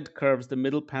two red curves, the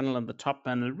middle panel and the top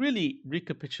panel, really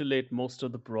recapitulate most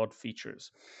of the broad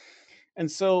features.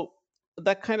 And so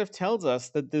that kind of tells us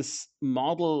that this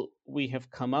model we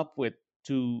have come up with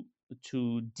to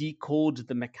decode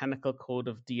the mechanical code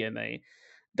of DNA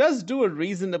does do a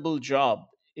reasonable job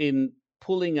in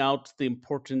pulling out the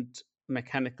important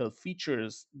mechanical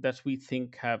features that we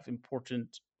think have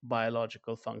important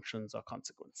biological functions or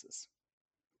consequences.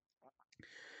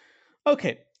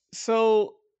 Okay,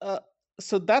 so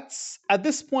so that's at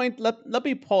this point. Let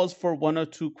me pause for one or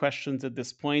two questions at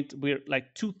this point. We're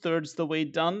like 2/3 the way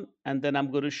done, and then I'm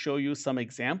going to show you some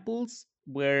examples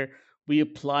where we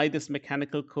apply this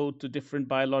mechanical code to different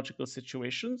biological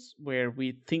situations where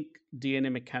we think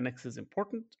DNA mechanics is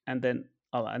important, and then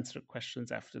I'll answer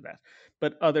questions after that.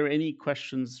 But are there any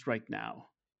questions right now?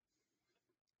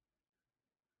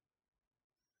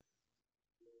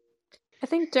 I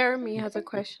think Jeremy has a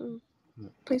question.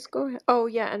 Please go ahead. Oh,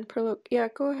 yeah, and Perlook. Yeah,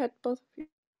 go ahead, both of you.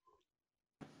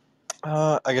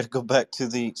 I got to go back to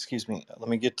the. Excuse me. Let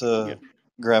me get the Yeah.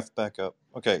 graph back up.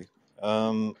 Okay.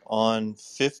 On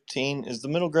 15 is the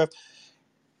middle graph.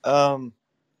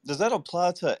 Does that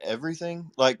apply to everything?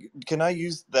 Like, can I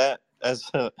use that as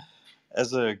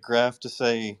a graph to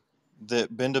say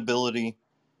that bendability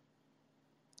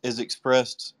is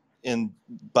expressed in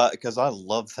because I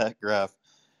love that graph.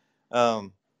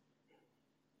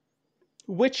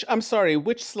 I'm sorry,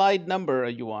 which slide number are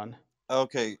you on?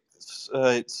 Okay,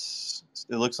 it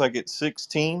looks like it's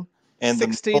 16 and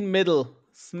 16 middle.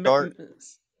 chart,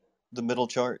 the middle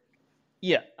chart.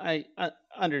 Yeah, I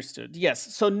understood.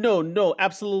 Yes. So no,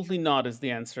 absolutely not is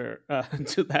the answer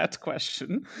to that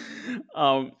question.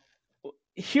 Um,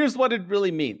 Here's what it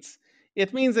really means.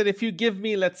 It means that if you give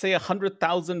me, let's say,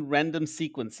 100,000 random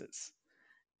sequences,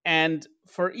 and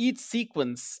for each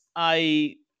sequence,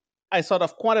 I sort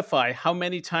of quantify how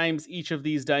many times each of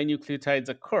these dinucleotides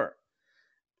occur,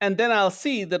 and then I'll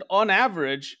see that on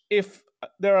average, if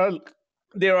there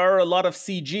are a lot of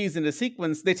CGs in a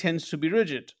sequence, they tend to be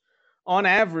rigid. On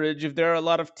average, if there are a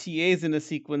lot of TAs in a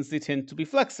sequence, they tend to be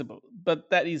flexible. But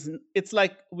that is, it's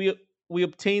like we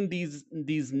obtain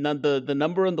the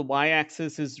number on the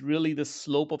y-axis is really the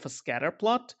slope of a scatter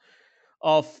plot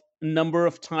of number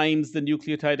of times the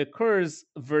nucleotide occurs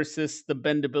versus the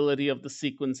bendability of the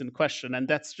sequence in question, and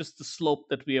that's just the slope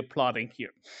that we are plotting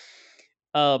here.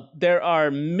 there are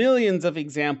millions of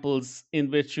examples in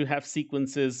which you have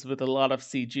sequences with a lot of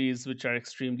CGs which are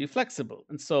extremely flexible.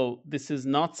 And so this is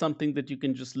not something that you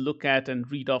can just look at and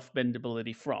read off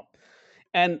bendability from.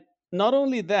 And not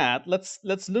only that,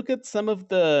 let's look at some of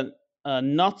the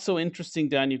not so interesting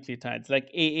dinucleotides like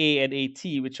AA and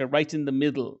AT, which are right in the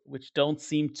middle, which don't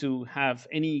seem to have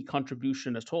any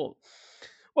contribution at all.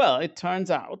 Well, it turns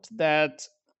out that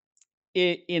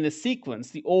in a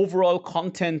sequence, the overall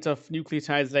content of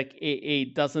nucleotides like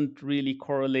AA doesn't really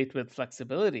correlate with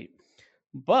flexibility.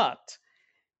 But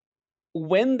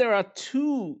when there are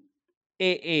two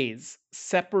AAs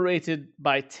separated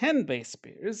by 10 base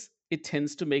pairs, it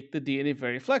tends to make the DNA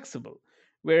very flexible.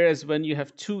 Whereas when you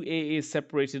have two AAs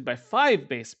separated by 5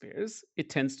 base pairs, it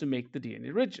tends to make the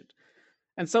DNA rigid.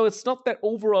 And so it's not that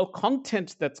overall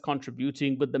content that's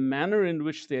contributing, but the manner in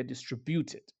which they're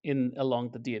distributed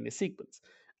along the DNA sequence.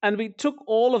 And we took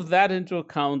all of that into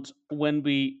account when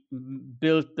we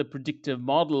built the predictive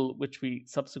model, which we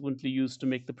subsequently used to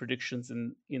make the predictions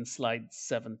in slide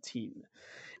 17.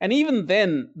 And even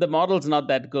then, the model's not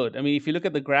that good. I mean, if you look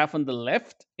at the graph on the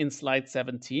left in slide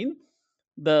 17,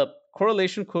 the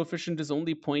correlation coefficient is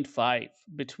only 0.5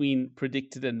 between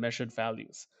predicted and measured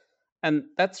values. And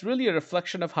that's really a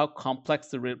reflection of how complex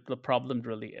the problem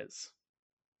really is.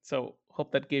 So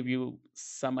hope that gave you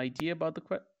some idea about the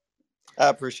question. I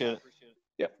appreciate it.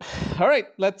 Yep. All right,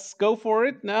 let's go for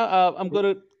it now. I'm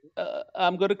going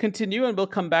to continue, and we'll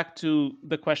come back to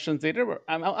the questions later.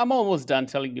 I'm almost done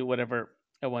telling you whatever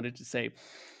I wanted to say.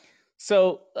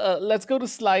 So let's go to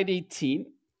slide 18.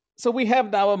 So we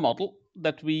have now a model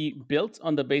that we built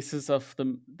on the basis of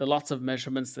the lots of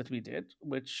measurements that we did,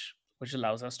 which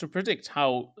allows us to predict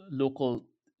how local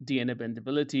DNA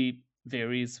bendability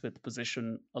varies with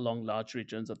position along large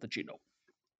regions of the genome.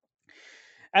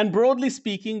 And broadly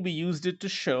speaking, we used it to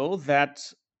show that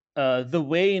the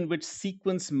way in which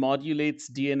sequence modulates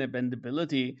DNA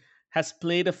bendability has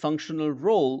played a functional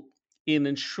role in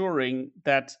ensuring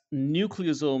that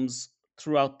nucleosomes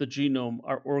throughout the genome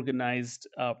are organized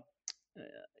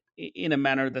in a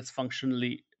manner that's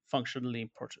functionally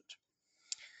important.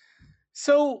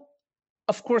 So,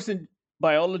 of course, in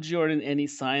biology or in any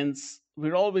science,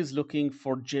 we're always looking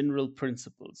for general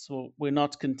principles. So we're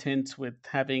not content with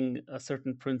having a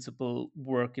certain principle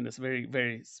work in a very,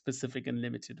 very specific and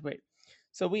limited way.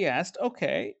 So we asked,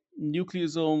 okay,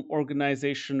 nucleosome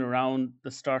organization around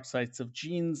the start sites of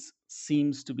genes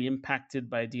seems to be impacted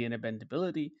by DNA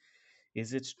bendability.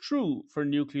 Is it true for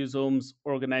nucleosomes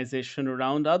organization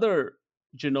around other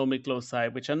genomic loci,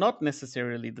 which are not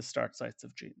necessarily the start sites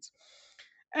of genes?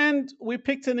 And we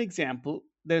picked an example.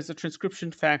 There's a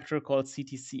transcription factor called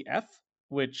CTCF,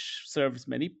 which serves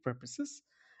many purposes.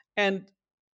 And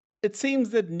it seems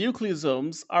that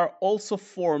nucleosomes are also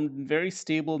formed in very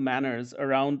stable manners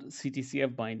around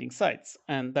CTCF binding sites.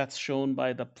 And that's shown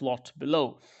by the plot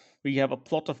below. We have a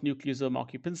plot of nucleosome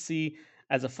occupancy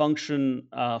as a function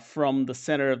from the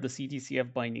center of the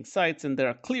CTCF binding sites. And there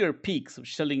are clear peaks,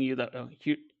 which telling you that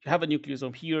here, you have a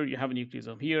nucleosome here, you have a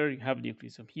nucleosome here, you have a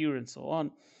nucleosome here, and so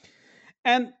on.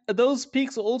 And those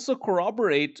peaks also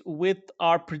corroborate with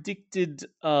our predicted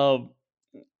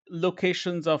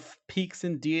locations of peaks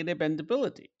in DNA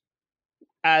bendability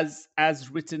as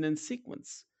written in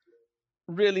sequence,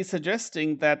 really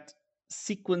suggesting that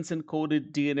sequence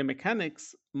encoded DNA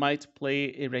mechanics might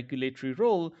play a regulatory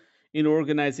role in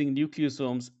organizing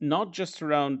nucleosomes, not just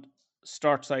around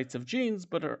start sites of genes,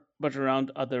 but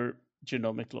around other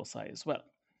genomic loci as well.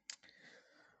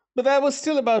 But that was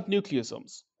still about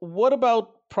nucleosomes. What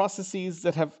about processes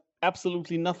that have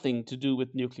absolutely nothing to do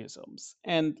with nucleosomes?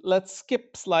 And let's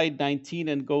skip slide 19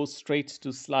 and go straight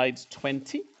to slide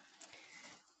 20.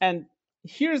 And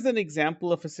here's an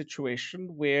example of a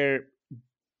situation where,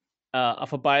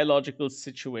 of a biological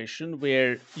situation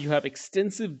where you have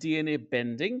extensive DNA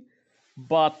bending,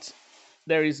 but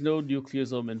there is no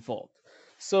nucleosome involved.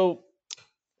 So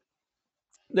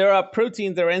there are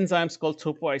proteins, there are enzymes called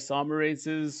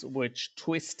topoisomerases, which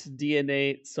twist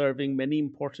DNA, serving many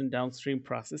important downstream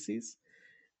processes.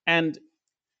 And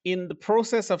in the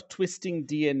process of twisting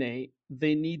DNA,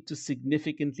 they need to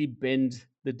significantly bend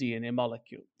the DNA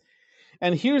molecule.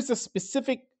 And here's a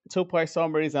specific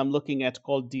topoisomerase I'm looking at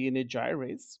called DNA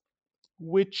gyrase,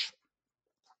 which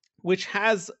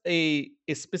has a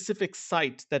specific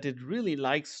site that it really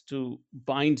likes to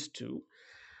bind to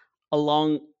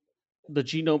along a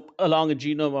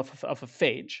genome of a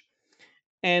phage.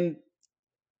 And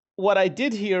what I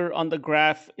did here on the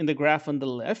graph, in the graph on the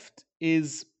left,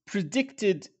 is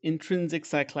predicted intrinsic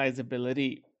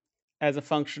cyclizability as a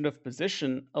function of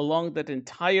position along that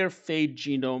entire phage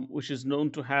genome, which is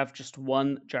known to have just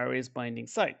one gyrase binding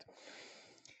site.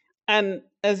 And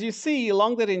as you see,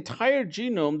 along that entire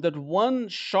genome, that one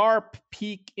sharp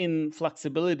peak in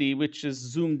flexibility, which is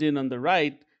zoomed in on the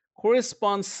right,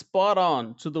 corresponds spot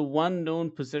on to the one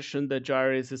known position that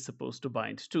gyrase is supposed to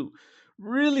bind to,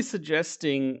 really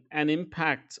suggesting an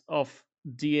impact of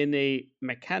DNA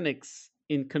mechanics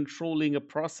in controlling a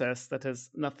process that has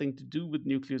nothing to do with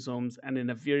nucleosomes and in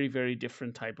a very, very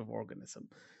different type of organism.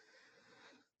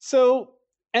 So,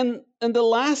 and the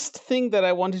last thing that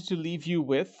I wanted to leave you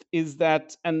with is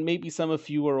that, and maybe some of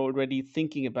you are already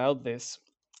thinking about this,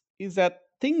 is that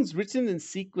things written in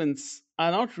sequence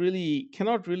are not really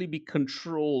cannot really be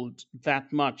controlled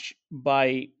that much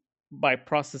by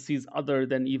processes other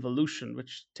than evolution,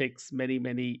 which takes many,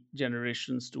 many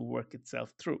generations to work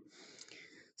itself through.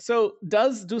 So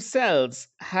do cells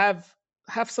have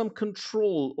some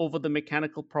control over the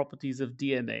mechanical properties of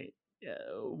DNA,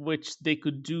 which they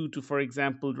could do to, for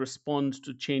example, respond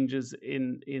to changes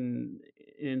in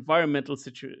environmental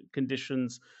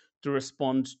conditions, to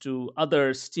respond to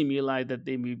other stimuli that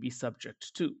they may be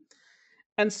subject to?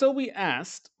 And so we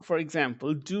asked, for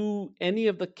example, do any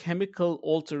of the chemical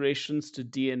alterations to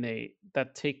DNA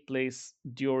that take place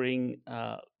during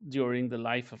the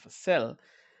life of a cell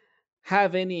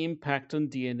have any impact on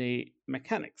DNA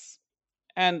mechanics?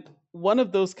 And one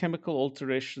of those chemical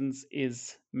alterations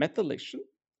is methylation.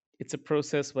 It's a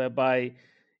process whereby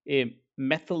a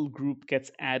methyl group gets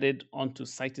added onto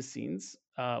cytosines,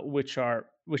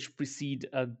 which precede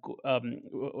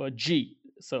a G.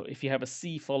 So if you have a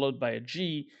C followed by a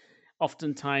G,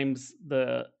 oftentimes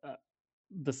the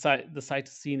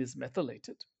cytosine is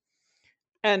methylated.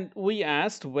 And we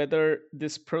asked whether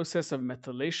this process of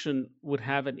methylation would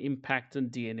have an impact on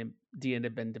DNA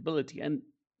bendability. And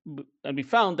we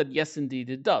found that yes, indeed,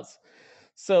 it does.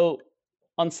 So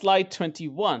on slide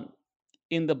 21,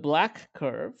 in the black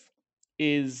curve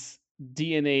is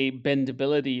DNA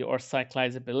bendability or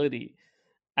cyclizability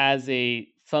as a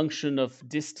function of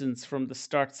distance from the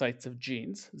start sites of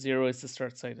genes. 0 is the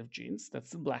start site of genes. That's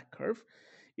the black curve.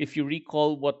 If you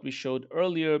recall what we showed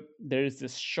earlier, there is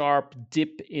this sharp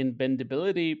dip in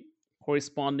bendability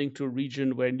corresponding to a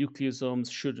region where nucleosomes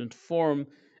shouldn't form.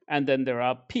 And then there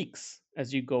are peaks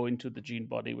as you go into the gene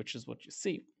body, which is what you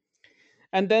see.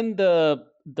 And then the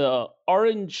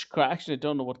orange, actually, I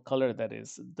don't know what color that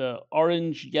is. The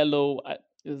orange yellow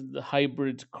is the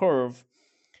hybrid curve,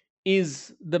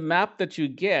 is the map that you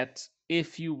get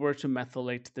if you were to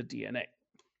methylate the DNA.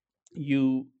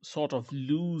 You sort of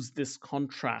lose this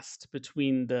contrast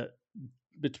between the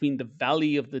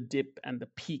valley of the dip and the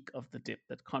peak of the dip.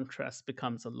 That contrast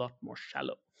becomes a lot more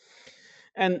shallow.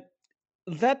 And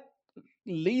that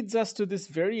leads us to this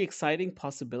very exciting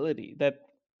possibility that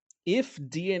if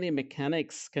DNA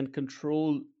mechanics can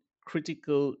control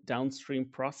critical downstream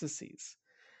processes,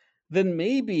 then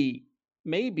maybe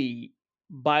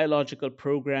biological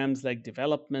programs like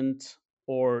development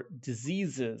or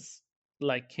diseases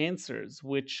like cancers,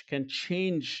 which can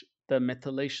change the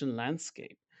methylation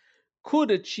landscape,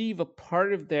 could achieve a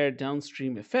part of their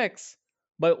downstream effects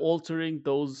by altering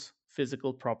those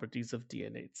physical properties of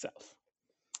DNA itself.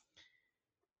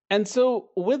 And so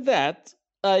with that,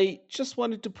 I just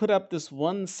wanted to put up this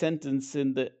one sentence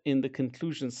in the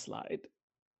conclusion slide.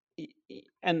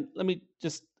 And let me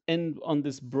just end on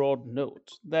this broad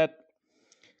note that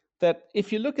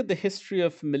if you look at the history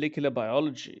of molecular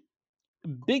biology,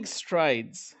 big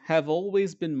strides have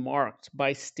always been marked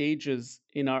by stages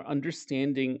in our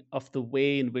understanding of the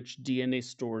way in which DNA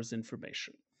stores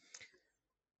information.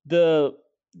 The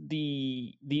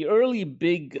early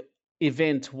big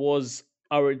event was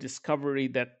our discovery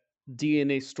that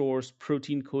DNA stores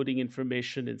protein coding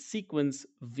information in sequence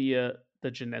via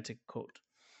the genetic code.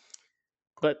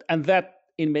 And that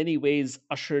in many ways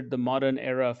ushered the modern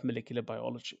era of molecular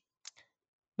biology.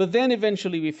 But then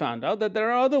eventually we found out that there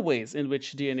are other ways in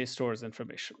which DNA stores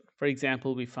information. For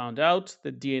example, we found out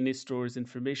that DNA stores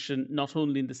information not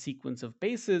only in the sequence of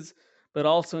bases, but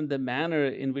also in the manner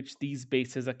in which these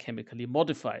bases are chemically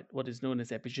modified, what is known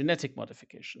as epigenetic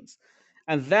modifications.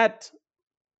 And that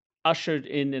ushered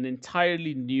in an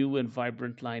entirely new and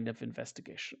vibrant line of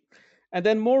investigation. And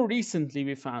then more recently,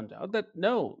 we found out that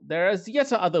no, there are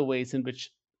yet other ways in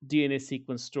which DNA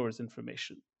sequence stores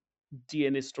information.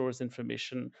 DNA stores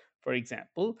information, for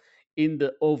example, in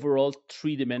the overall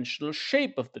three-dimensional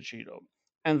shape of the genome.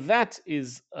 And that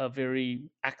is a very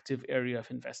active area of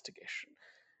investigation.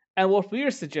 And what we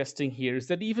are suggesting here is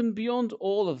that even beyond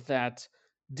all of that,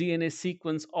 DNA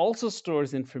sequence also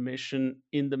stores information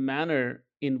in the manner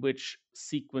in which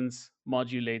sequence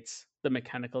modulates the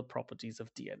mechanical properties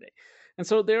of DNA. And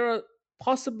so there are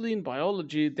possibly in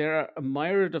biology, there are a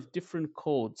myriad of different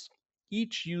codes,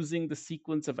 each using the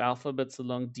sequence of alphabets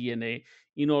along DNA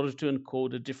in order to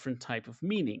encode a different type of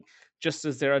meaning, just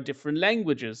as there are different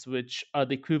languages which are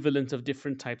the equivalent of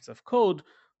different types of code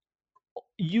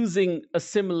using a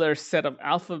similar set of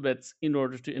alphabets in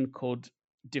order to encode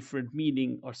different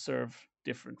meaning or serve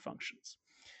different functions.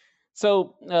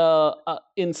 So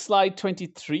in slide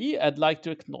 23, I'd like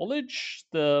to acknowledge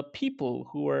the people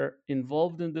who are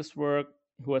involved in this work,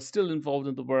 who are still involved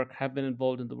in the work, have been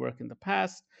involved in the work in the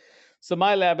past. So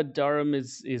my lab at Durham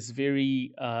is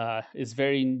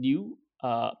very new.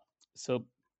 So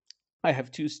I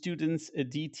have two students,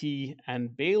 Aditi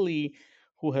and Bailey,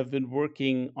 who have been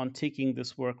working on taking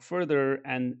this work further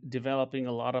and developing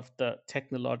a lot of the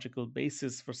technological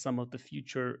basis for some of the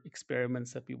future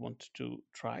experiments that we want to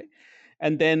try.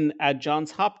 And then at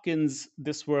Johns Hopkins,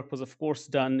 this work was, of course,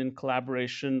 done in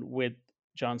collaboration with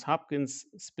Johns Hopkins,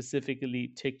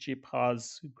 specifically Tekji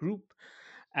Pa's group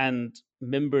and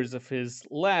members of his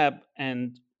lab.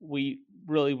 And we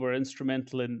really were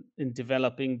instrumental in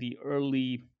developing the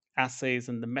early assays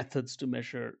and the methods to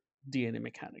measure DNA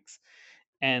mechanics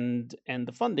and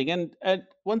the funding. And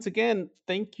once again,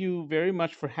 thank you very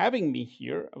much for having me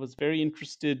here. I was very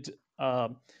interested,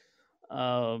 and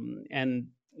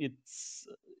it's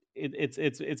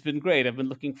been great. I've been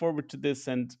looking forward to this,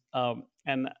 and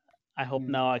I hope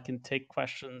now I can take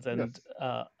questions and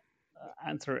Yes.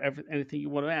 answer anything you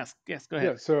want to ask. Yes, go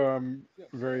ahead. Yeah, so I'm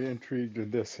very intrigued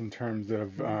with this in terms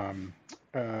of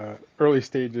early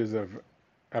stages of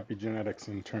epigenetics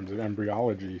in terms of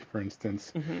embryology, for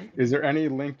instance. Is there any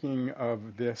linking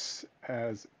of this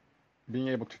as being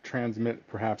able to transmit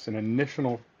perhaps an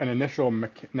initial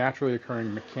naturally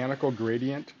occurring mechanical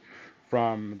gradient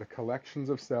from the collections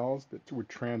of cells that would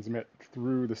transmit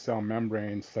through the cell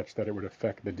membrane such that it would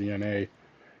affect the DNA,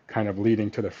 kind of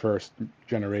leading to the first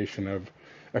generation of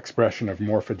expression of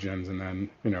morphogens, and then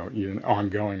even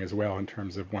ongoing as well in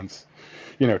terms of once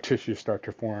tissues start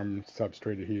to form,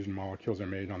 substrate adhesion molecules are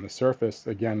made on the surface,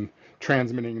 again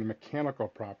transmitting the mechanical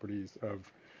properties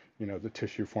of the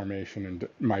tissue formation and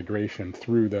migration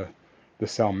through the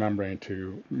cell membrane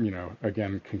to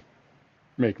again can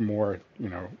make more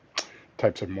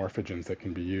types of morphogens that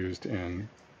can be used in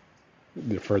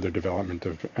the further development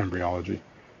of embryology.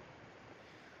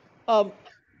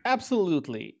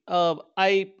 Absolutely.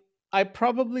 I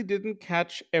probably didn't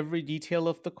catch every detail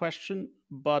of the question,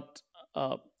 but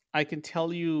I can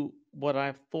tell you what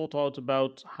I've thought out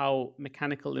about how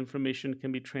mechanical information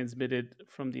can be transmitted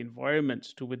from the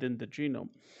environment to within the genome.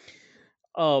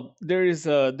 There's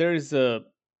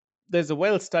a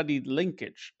well-studied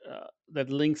linkage that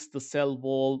links the cell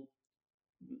wall.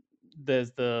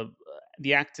 There's the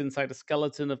actin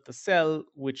cytoskeleton of the cell,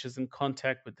 which is in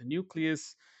contact with the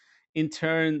nucleus. In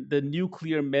turn, the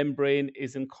nuclear membrane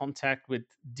is in contact with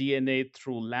DNA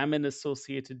through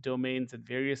laminin-associated domains and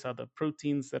various other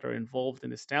proteins that are involved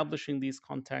in establishing these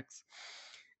contacts.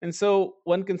 And so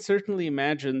one can certainly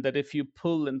imagine that if you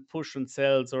pull and push on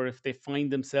cells, or if they find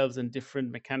themselves in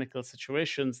different mechanical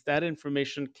situations, that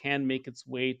information can make its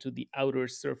way to the outer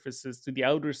surface of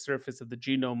the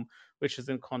genome, which is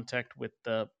in contact with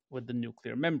the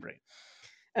nuclear membrane.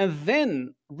 And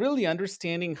then really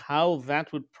understanding how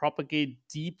that would propagate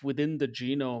deep within the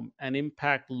genome and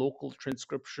impact local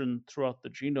transcription throughout the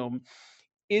genome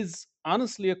is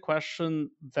honestly a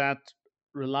question that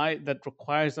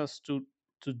requires us to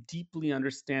deeply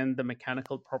understand the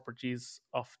mechanical properties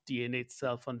of DNA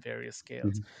itself on various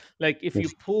scales. Mhm. Like if you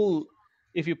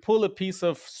pull a piece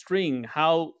of string,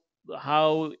 how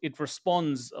it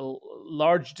responds a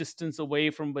large distance away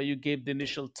from where you gave the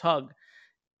initial tug,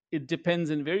 it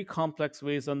depends in very complex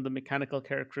ways on the mechanical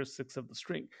characteristics of the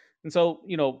string. And so,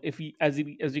 as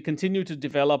we continue to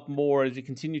develop more, as we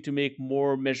continue to make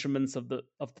more measurements of the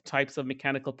types of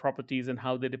mechanical properties and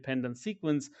how they depend on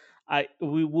sequence,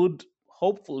 we would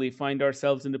hopefully find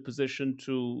ourselves in a position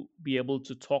to be able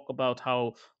to talk about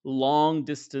how long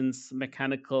distance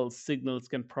mechanical signals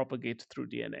can propagate through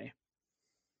DNA.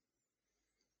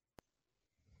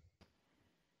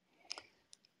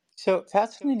 So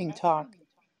fascinating talk.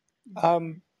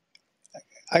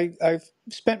 I've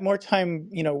spent more time,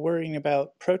 worrying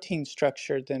about protein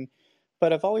structure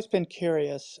but I've always been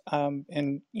curious,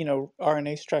 and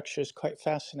RNA structure is quite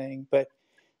fascinating. But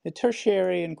the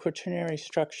tertiary and quaternary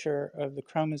structure of the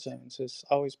chromosomes has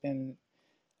always been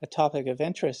a topic of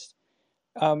interest.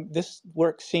 This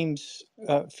work seems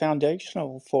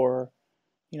foundational for,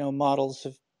 models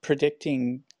of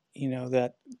predicting,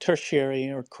 that tertiary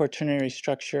or quaternary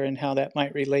structure and how that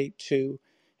might relate to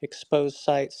exposed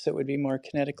sites that would be more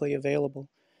kinetically available.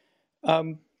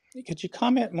 Could you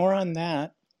comment more on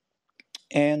that?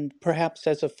 And perhaps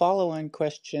as a follow-on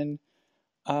question,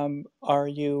 are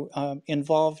you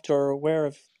involved or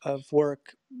aware of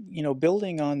work,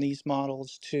 building on these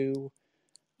models to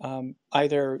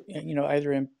either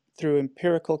through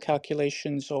empirical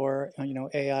calculations or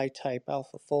AI type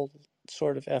AlphaFold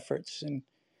sort of efforts, and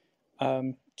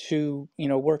to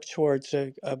work towards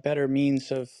a better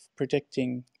means of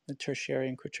predicting the tertiary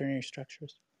and quaternary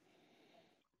structures?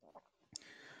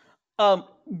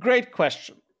 Great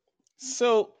question.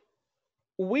 So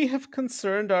we have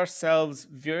concerned ourselves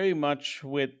very much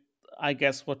with, I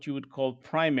guess, what you would call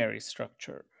primary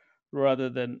structure rather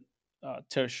than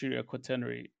tertiary or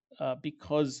quaternary,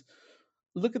 because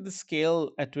look at the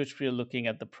scale at which we are looking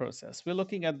at the process. We're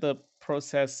looking at the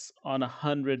process on a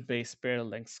 100 base pair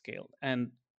length scale.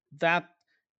 And that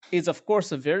is, of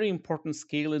course, a very important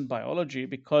scale in biology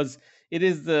because it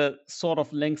is the sort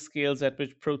of length scales at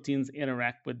which proteins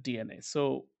interact with DNA.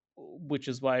 So, which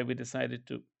is why we decided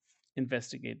to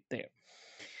investigate there.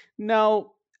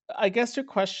 Now, I guess your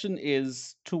question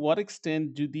is, to what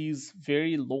extent do these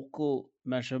very local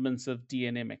measurements of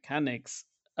DNA mechanics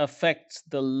affect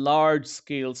the large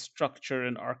scale structure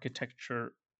and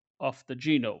architecture of the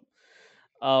genome?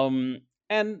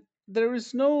 And there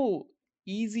is no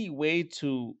easy way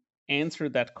to answer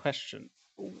that question.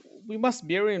 We must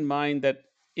bear in mind that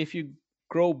if you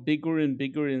grow bigger and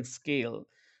bigger in scale,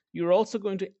 you're also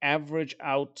going to average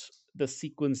out the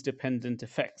sequence dependent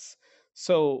effects.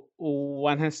 So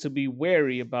one has to be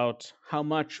wary about how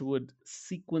much would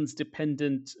sequence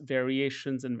dependent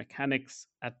variations in mechanics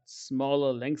at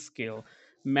smaller length scale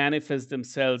manifest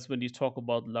themselves when you talk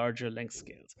about larger length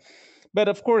scales. But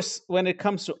of course, when it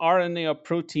comes to RNA or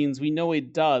proteins, we know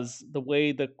it does. The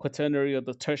way the quaternary or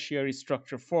the tertiary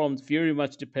structure forms very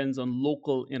much depends on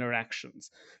local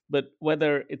interactions. But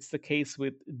whether it's the case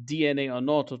with DNA or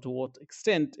not, or to what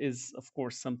extent, is of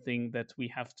course something that we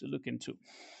have to look into.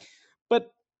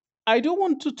 But I do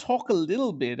want to talk a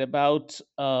little bit about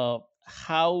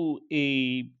how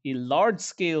a large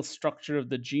scale structure of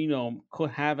the genome could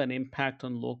have an impact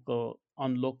on local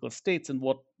states and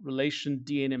what relation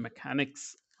DNA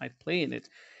mechanics might play in it.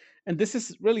 And this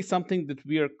is really something that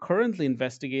we are currently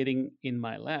investigating in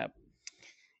my lab.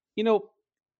 You know,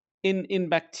 in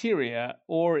bacteria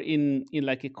or in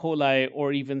like E. coli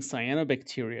or even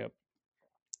cyanobacteria,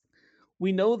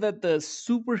 we know that the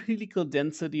superhelical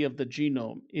density of the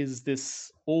genome is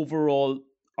this overall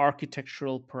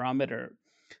architectural parameter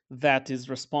that is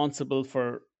responsible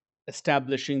for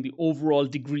establishing the overall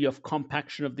degree of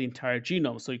compaction of the entire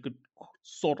genome. So you could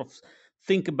sort of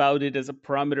think about it as a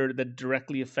parameter that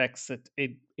directly affects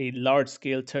a large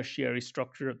scale tertiary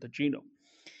structure of the genome.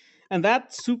 And that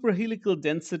superhelical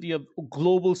density of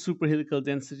global superhelical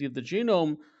density of the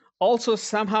genome also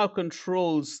somehow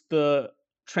controls the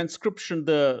transcription,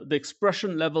 the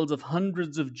expression levels of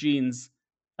hundreds of genes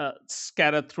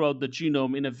scattered throughout the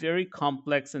genome in a very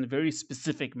complex and very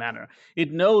specific manner.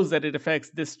 It knows that it affects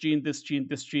this gene, this gene,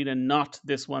 this gene, and not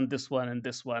this one, and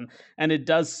this one. And it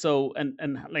does so,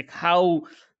 and like how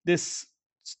this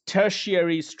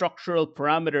tertiary structural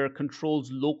parameter controls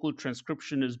local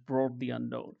transcription is broadly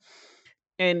unknown.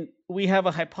 And we have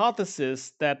a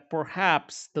hypothesis that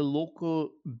perhaps the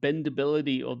local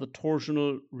bendability or the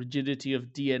torsional rigidity of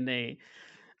DNA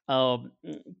um,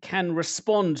 can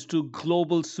respond to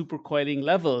global supercoiling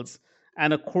levels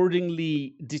and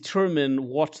accordingly determine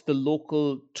what the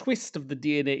local twist of the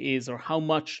DNA is, or how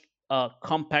much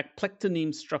compact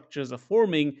plectineme structures are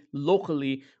forming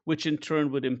locally, which in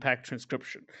turn would impact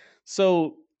transcription.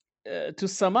 So, to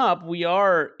sum up, we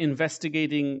are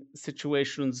investigating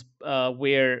situations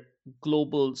where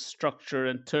global structure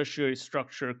and tertiary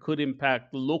structure could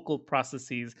impact local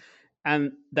processes,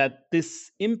 and that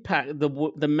this impact,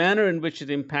 the manner in which it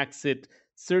impacts it,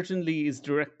 certainly is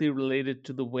directly related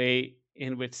to the way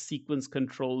in which sequence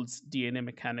controls DNA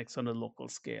mechanics on a local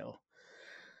scale.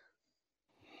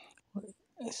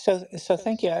 So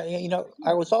thank you.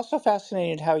 I was also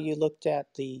fascinated how you looked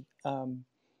at the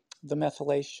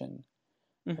methylation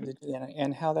of the DNA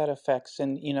and how that affects,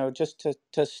 and just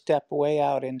to step way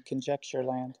out in conjecture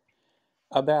land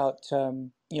about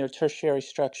tertiary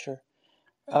structure.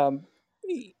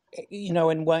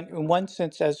 In one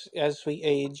sense, as we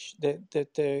age,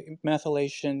 the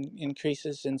methylation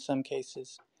increases in some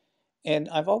cases, and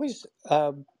I've always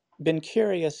been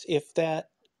curious if that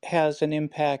has an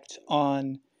impact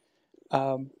on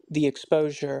the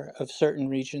exposure of certain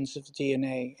regions of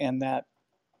DNA, and that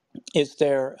is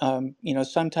there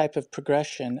some type of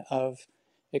progression of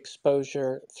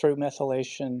exposure through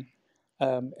methylation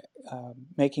um,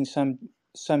 making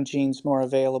some genes more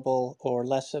available or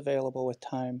less available with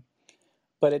time.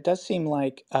 But it does seem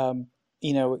like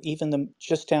even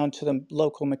just down to the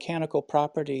local mechanical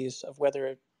properties of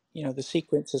whether the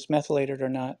sequence is methylated or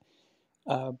not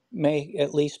may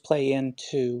at least play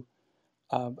into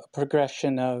a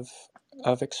progression of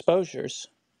exposures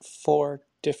for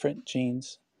different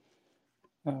genes.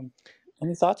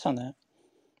 Any thoughts on that?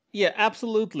 Yeah,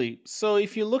 absolutely. So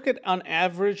if you look at on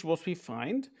average what we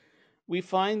find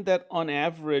that on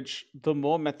average, the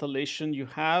more methylation you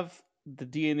have, the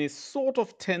DNA sort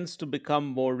of tends to become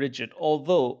more rigid.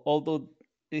 Although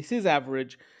this is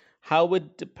average, how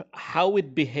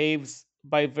it behaves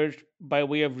by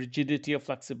way of rigidity or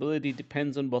flexibility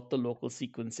depends on what the local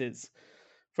sequence is.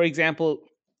 For example,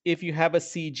 if you have a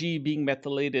CG being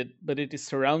methylated, but it is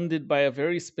surrounded by a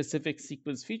very specific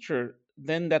sequence feature,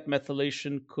 then that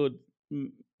methylation could,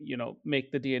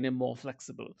 make the DNA more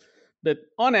flexible. But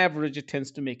on average, it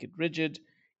tends to make it rigid.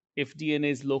 If DNA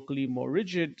is locally more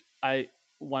rigid,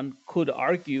 one could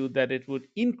argue that it would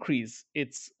increase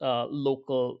its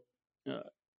local uh,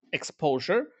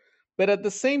 exposure, but at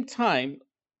the same time,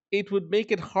 it would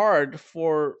make it hard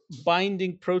for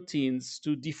binding proteins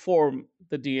to deform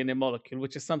the DNA molecule,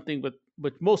 which is something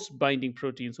what most binding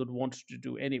proteins would want to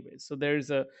do anyway. So there's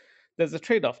a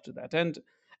trade-off to that,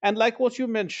 and like what you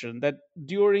mentioned, that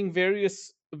during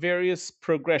various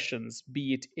progressions,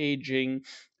 be it aging,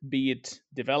 be it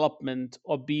development,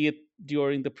 or be it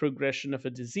during the progression of a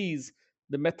disease,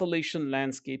 the methylation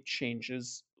landscape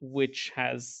changes, which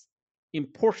has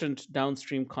important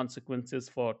downstream consequences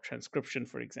for transcription,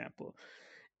 for example.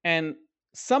 And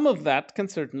some of that can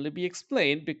certainly be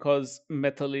explained because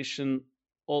methylation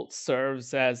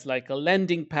serves as like a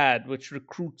landing pad which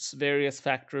recruits various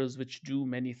factors which do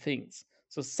many things.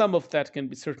 So some of that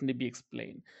can certainly be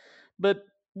explained. But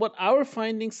what our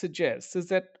findings suggest is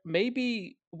that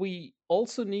maybe we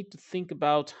also need to think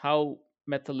about how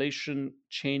methylation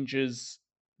changes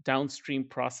downstream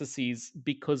processes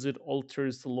because it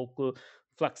alters the local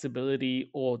flexibility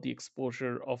or the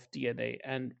exposure of DNA.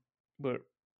 And we're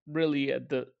really at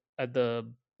the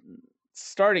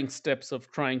starting steps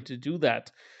of trying to do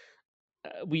that.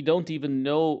 We don't even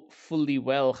know fully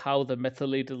well how the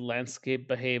methylated landscape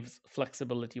behaves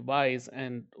flexibility wise,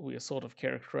 and we are sort of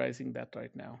characterizing that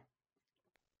right now.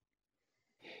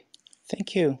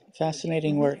 Thank you.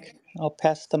 Fascinating work. I'll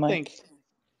pass the mic. Thanks.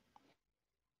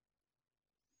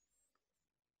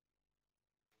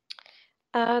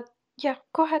 Yeah,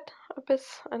 go ahead,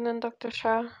 Abyss, and then Dr.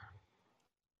 Shah.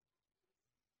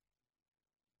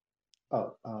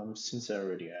 Oh, since I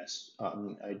already asked,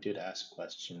 I did ask a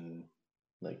question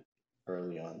like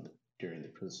early on during the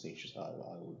presentation, so I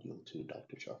will yield to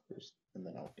Dr. Shaw first, and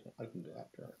then I can go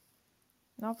after her.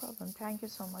 No problem. Thank you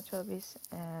so much, Abis,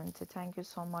 and thank you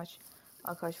so much,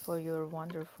 Akash, for your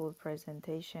wonderful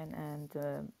presentation.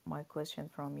 And my question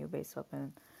from you based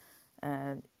upon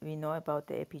we know about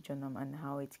the epigenome and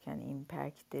how it can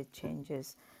impact the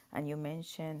changes. And you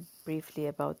mentioned briefly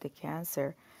about the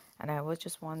cancer. And I was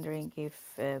just wondering if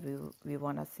we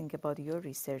want to think about your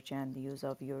research and the use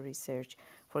of your research,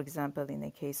 for example, in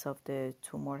the case of the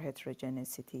tumor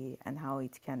heterogeneity and how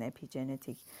it can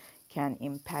epigenetic can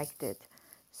impact it.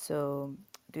 So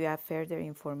do you have further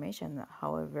information?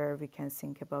 However, we can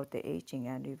think about the aging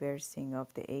and reversing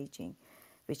of the aging,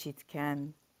 which it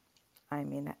can,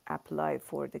 apply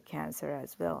for the cancer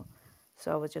as well.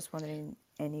 So I was just wondering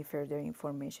any further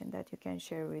information that you can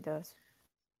share with us.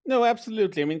 No,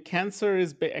 absolutely. I mean, cancer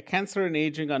and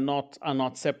aging are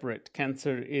not separate.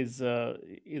 Cancer is a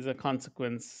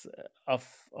consequence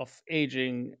of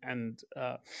aging, and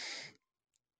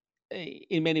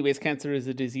in many ways, cancer is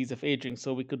a disease of aging.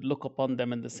 So we could look upon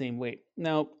them in the same way.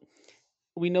 Now,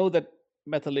 we know that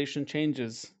methylation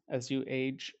changes as you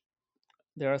age.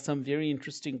 There are some very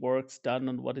interesting works done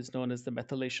on what is known as the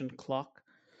methylation clock,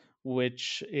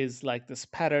 which is like this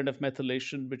pattern of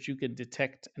methylation which you can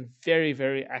detect and very,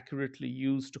 very accurately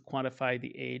use to quantify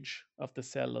the age of the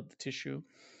cell or the tissue.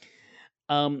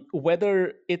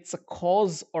 Whether it's a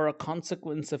cause or a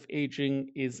consequence of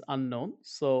aging is unknown,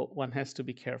 so one has to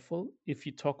be careful. If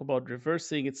you talk about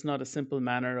reversing, it's not a simple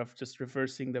manner of just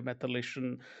reversing the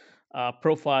methylation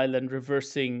profile and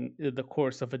reversing the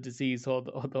course of a disease or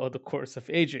the course of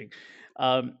aging.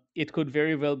 It could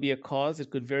very well be a cause, it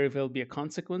could very well be a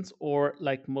consequence, or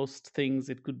like most things,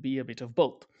 it could be a bit of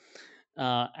both.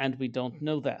 And we don't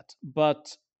know that.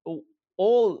 But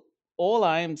all all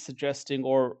I am suggesting,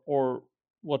 or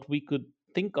what we could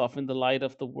think of in the light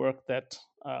of the work that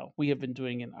we have been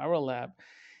doing in our lab,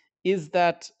 is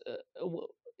that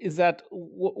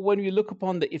when we look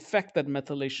upon the effect that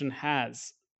methylation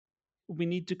has, we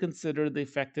need to consider the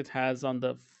effect it has on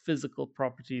the physical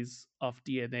properties of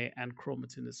DNA and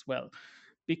chromatin as well,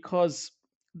 because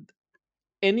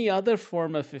any other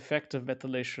form of effective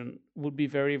methylation would be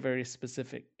very, very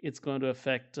specific. It's going to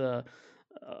affect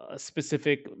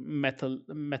specific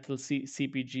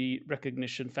CpG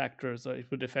recognition factors, or it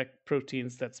would affect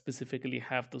proteins that specifically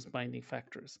have those binding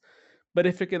factors. But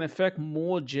if it can affect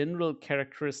more general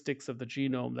characteristics of the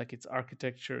genome, like its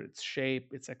architecture, its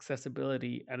shape, its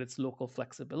accessibility, and its local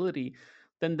flexibility,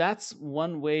 then that's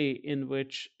one way in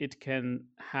which it can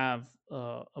have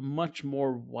a much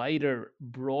more wider,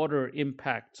 broader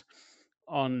impact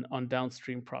on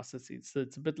downstream processes. So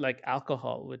it's a bit like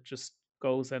alcohol, which just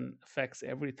goes and affects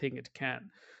everything it can,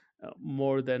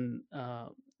 more than,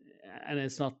 and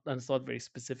it's not very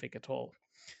specific at all.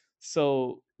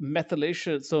 So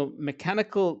methylation, so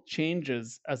mechanical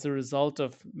changes as a result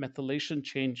of methylation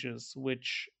changes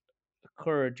which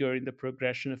occur during the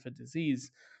progression of a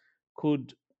disease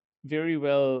could very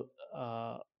well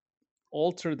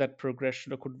alter that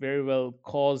progression, or could very well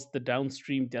cause the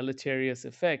downstream deleterious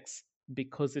effects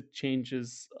because it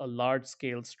changes a large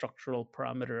scale structural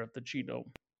parameter of the genome.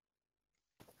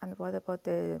 And what about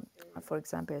the, for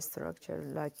example, a structure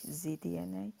like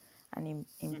zDNA and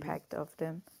impact of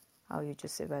them? How you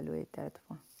just evaluate that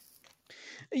one?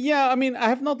 Yeah, I mean, I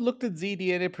have not looked at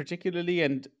zDNA particularly,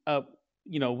 and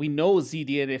we know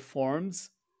zDNA forms.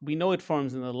 We know it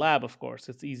forms in the lab, of course.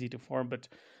 It's easy to form, but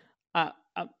uh,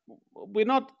 uh, we're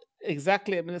not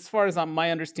exactly. I mean, as far as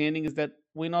my understanding is that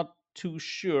we're not too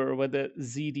sure whether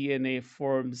zDNA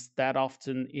forms that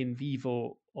often in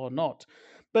vivo or not.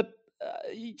 But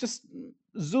just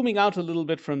zooming out a little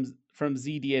bit from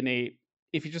zDNA,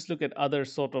 if you just look at other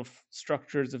sort of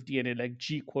structures of DNA like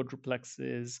G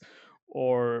quadruplexes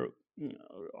or,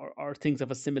 or things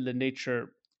of a similar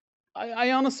nature,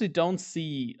 I honestly don't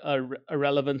see a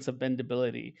relevance of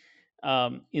bendability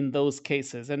in those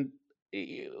cases. And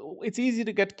it's easy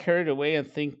to get carried away and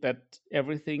think that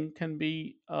everything can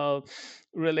be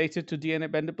related to DNA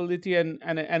bendability,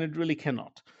 and it really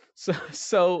cannot.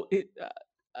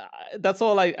 That's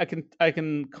all I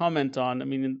can comment on. I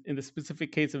mean, in the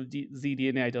specific case of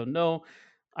zDNA, I don't know.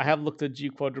 I have looked at G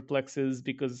quadruplexes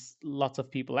because lots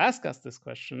of people ask us this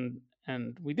question,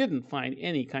 and we didn't find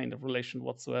any kind of relation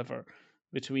whatsoever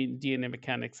between DNA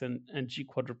mechanics and G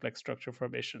quadruplex structure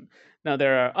formation. Now,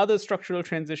 there are other structural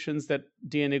transitions that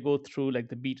DNA go through, like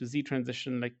the B to Z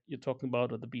transition, like you're talking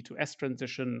about, or the B to S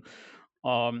transition,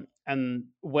 and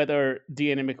whether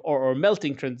DNA or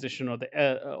melting transition,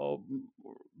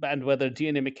 and whether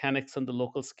DNA mechanics on the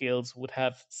local scales would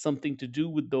have something to do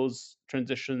with those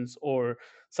transitions, or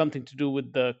something to do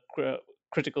with the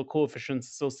critical coefficients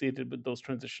associated with those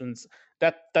transitions.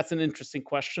 That's an interesting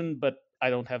question, but I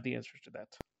don't have the answer to that.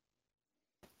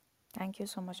 Thank you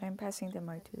so much. I'm passing the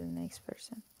mic to the next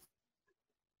person.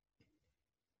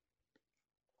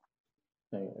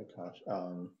 Hey, Akash.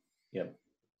 Yeah,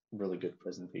 really good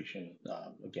presentation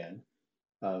again.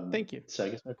 Thank you. So I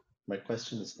guess my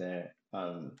question is that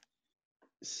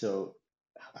so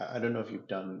I don't know if you've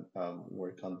done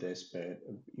work on this, but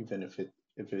even if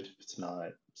it's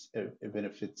not, even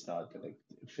if it's not, like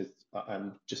if it's,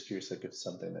 I'm just curious, like if it's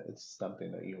something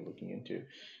that you're looking into,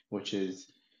 which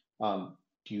is,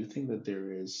 do you think that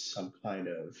there is some kind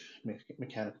of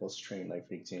mechanical strain, like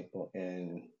for example,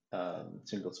 in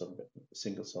single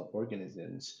cell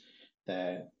organisms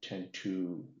that tend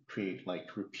to create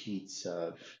like repeats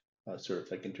of sort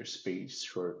of like interspaced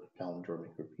short palindromic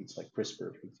repeats, like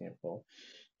CRISPR, for example?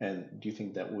 And do you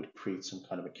think that would create some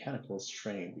kind of mechanical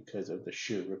strain because of the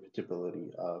sheer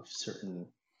repeatability of certain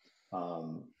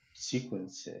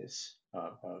sequences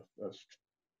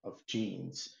of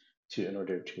genes in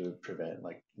order to prevent,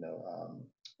 like,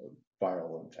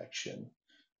 viral infection?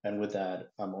 And with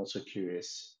that, I'm also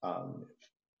curious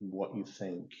what you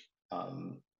think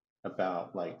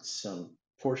about like some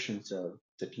portions of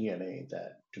the DNA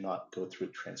that do not go through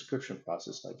the transcription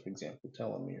process, like for example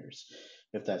telomeres,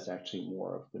 if that's actually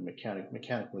more of the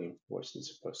mechanically enforced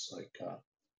as opposed to like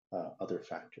other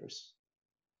factors.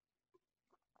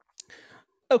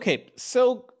 Okay,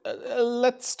 so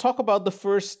let's talk about the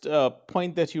first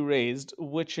point that you raised,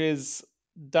 which is,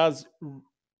 does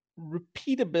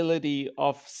repeatability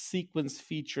of sequence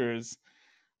features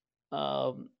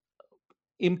um,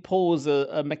 impose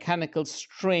a mechanical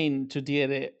strain to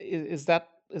DNA? Is that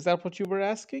what you were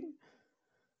asking?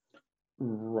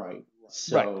 Right. Right.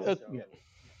 So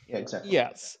yeah, exactly.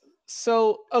 Yes.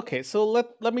 So okay. So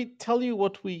let me tell you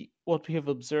what we have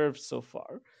observed so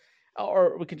far,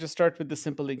 or we can just start with the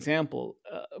simple example.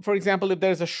 For example, if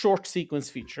there's a short sequence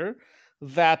feature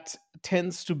that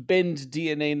tends to bend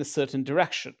DNA in a certain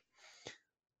direction,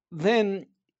 then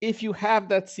if you have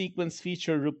that sequence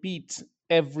feature repeat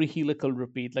every helical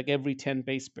repeat, like every 10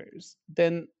 base pairs,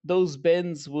 then those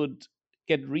bends would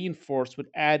get reinforced, would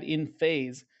add in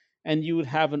phase, and you would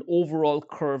have an overall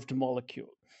curved molecule.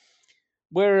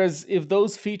 Whereas if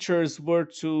those features were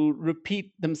to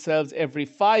repeat themselves every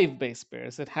 5 base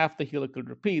pairs at half the helical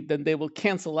repeat, then they will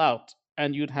cancel out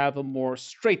and you'd have a more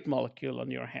straight molecule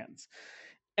on your hands.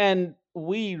 And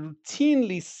we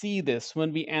routinely see this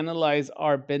when we analyze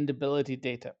our bendability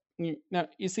data. Now,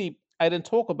 you see, I didn't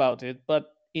talk about it,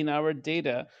 but in our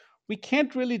data, we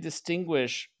can't really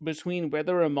distinguish between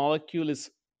whether a molecule is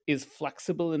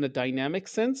flexible in a dynamic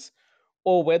sense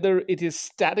or whether it is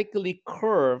statically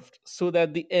curved so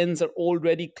that the ends are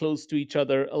already close to each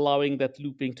other, allowing that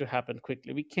looping to happen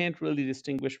quickly. We can't really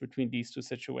distinguish between these two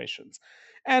situations.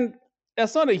 And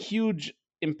that's not a huge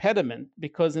impediment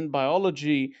because in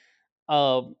biology,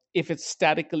 if it's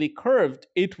statically curved,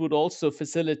 it would also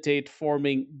facilitate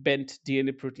forming bent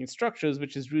DNA protein structures,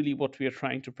 which is really what we are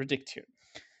trying to predict here.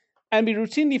 And we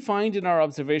routinely find in our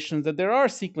observations that there are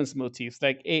sequence motifs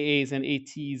like AAs and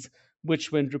ATs,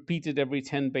 which, when repeated every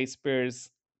 10 base pairs,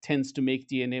 tends to make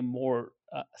DNA more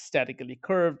statically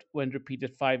curved. When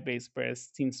repeated 5 base pairs,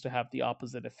 seems to have the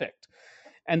opposite effect.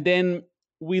 And then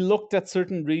we looked at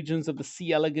certain regions of the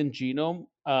C. elegans genome,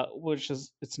 which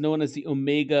is it's known as the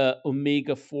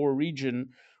omega 4 region,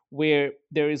 where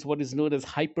there is what is known as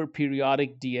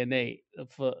hyperperiodic DNA.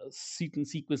 Certain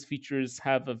sequence features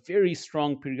have a very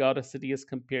strong periodicity as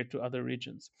compared to other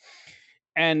regions.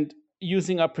 And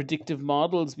using our predictive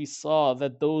models, we saw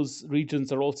that those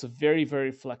regions are also very,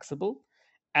 very flexible.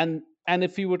 And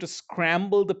if we were to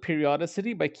scramble the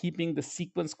periodicity by keeping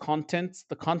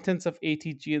the contents of A,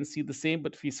 T, G, and C the same,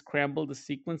 but if we scramble the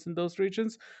sequence in those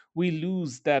regions, we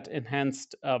lose that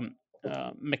enhanced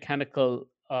mechanical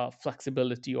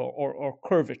flexibility or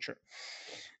curvature.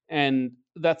 And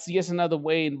that's yet another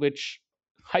way in which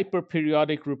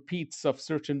hyperperiodic repeats of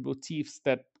certain motifs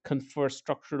that confer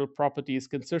structural properties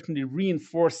can certainly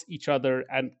reinforce each other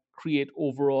and create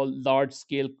overall large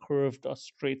scale curved or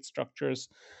straight structures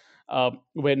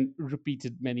when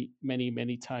repeated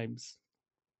many times.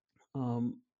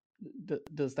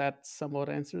 Does that somewhat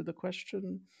answer the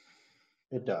question?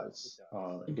 It does.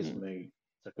 I guess Hmm. my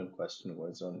second question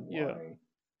was on Yeah. why,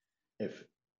 if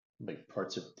like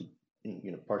parts of the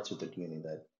DNA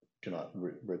that do not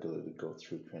regularly go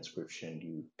through transcription,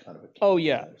 you kind of Oh, account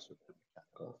yeah. for sort of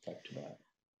mechanical effect to that.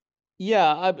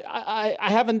 Yeah, I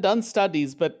haven't done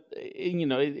studies, but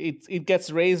it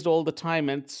gets raised all the time,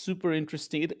 and it's super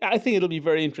interesting. I think it'll be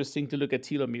very interesting to look at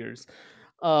telomeres.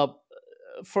 Uh,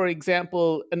 for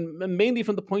example, and mainly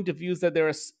from the point of view that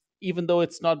even though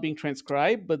it's not being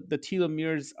transcribed, but the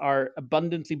telomeres are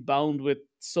abundantly bound with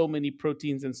so many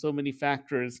proteins and so many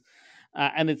factors,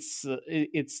 and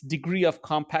its degree of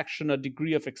compaction or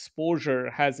degree of exposure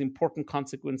has important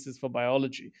consequences for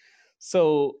biology.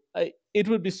 So it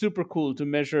would be super cool to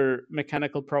measure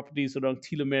mechanical properties around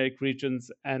telomeric regions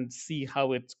and see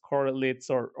how it correlates,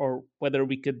 or whether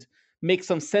we could make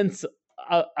some sense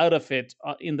out of it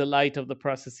in the light of the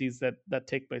processes that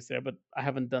take place there. But I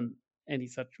haven't done any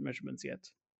such measurements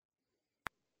yet.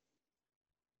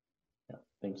 Yeah,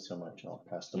 thank you so much. I'll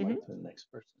pass the Hmm. mic to the next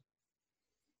person.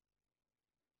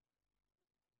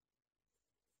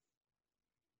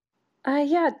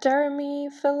 Yeah, Jeremy,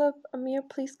 Philip, Amir,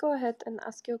 please go ahead and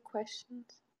ask your questions.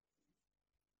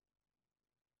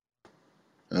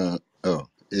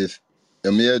 If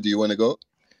Amir, do you want to go?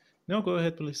 No, go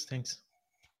ahead, please. Thanks.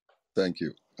 Thank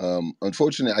you.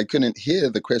 Unfortunately, I couldn't hear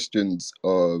the questions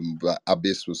Brother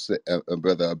Abyss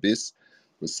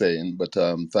was saying, but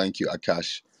thank you,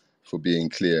 Akash, for being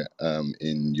clear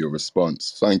in your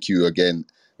response. Thank you again.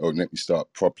 Oh, let me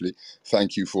start properly.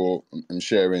 Thank you for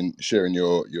sharing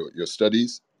your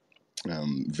studies.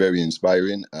 Very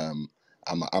inspiring. I'm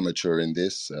an amateur in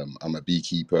this. I'm a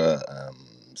beekeeper,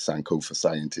 Sankofa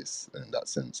scientist in that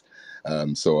sense.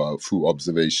 So through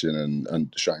observation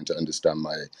and trying to understand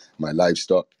my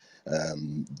livestock,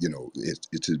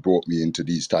 it has brought me into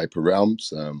these type of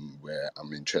realms where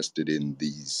I'm interested in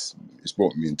these. It's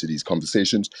brought me into these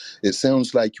conversations. It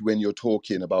sounds like when you're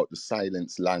talking about the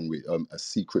silence language, a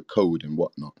secret code and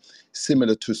whatnot,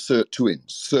 similar to cert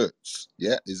twins, certs.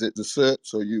 Yeah, is it the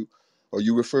certs? Or you? Are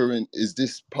you referring, is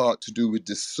this part to do with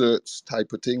the certs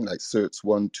type of thing, like certs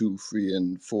 1, 2, 3,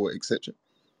 and 4, etc.?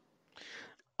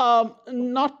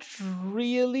 Not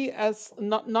really.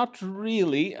 Not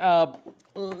really.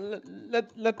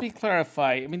 Let me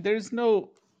clarify. I mean, there is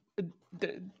no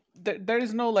there, there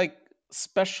is no like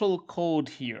special code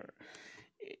here.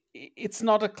 It's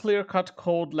not a clear cut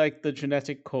code like the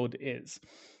genetic code is.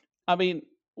 I mean,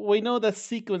 we know that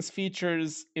sequence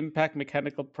features impact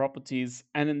mechanical properties,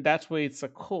 and in that way it's a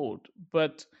code.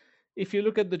 But if you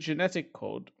look at the genetic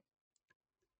code,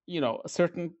 a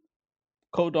certain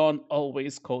codon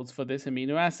always codes for this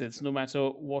amino acids, no matter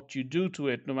what you do to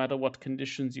it, no matter what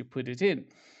conditions you put it in.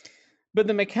 But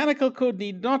the mechanical code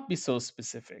need not be so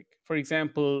specific. For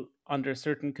example, under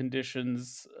certain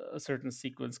conditions, a certain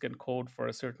sequence can code for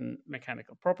a certain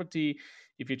mechanical property.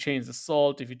 If you change the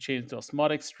salt, if you change the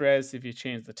osmotic stress, if you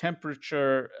change the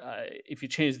temperature, if you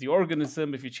change the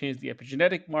organism, if you change the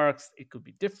epigenetic marks, it could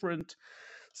be different.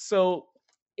 So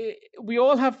we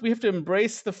have to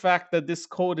embrace the fact that this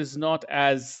code is not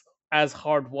as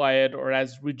hardwired or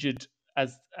as rigid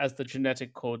as the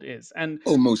genetic code is. And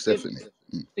Oh, most it, definitely.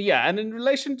 yeah, and in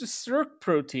relation to Circ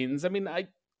proteins, I mean,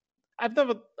 I've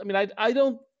never, I mean, I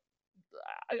don't,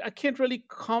 I can't really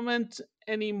comment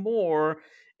anymore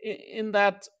in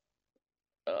that.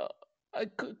 Uh,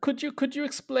 could you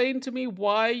explain to me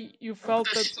why you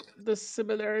felt that the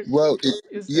similarity Well,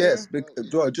 is yes, there?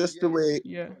 well, just the way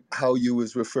Yeah. how you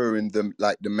was referring them,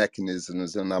 like the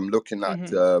mechanisms, and I'm looking at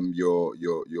Mm-hmm.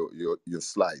 your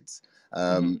slides,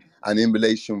 Mm-hmm. and in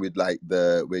relation with like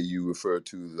the where you refer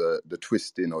to the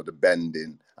twisting or the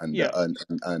bending and Yeah. and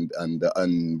the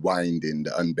unwinding,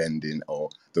 the unbending, or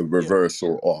the Yeah.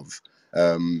 reversal of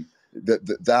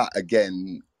that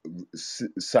again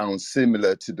sounds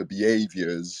similar to the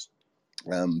behaviors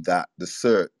that the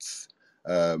certs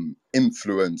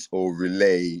influence or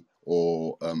relay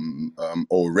or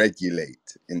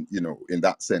regulate in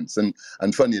that sense.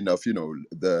 And funny enough,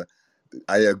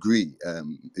 I agree.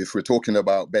 If we're talking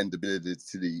about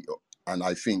bendability, and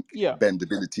I think Yeah.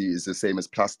 bendability is the same as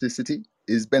plasticity.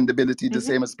 Is bendability the Mm-hmm.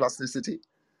 same as plasticity?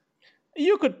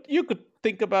 You could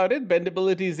think about it.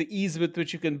 Bendability is the ease with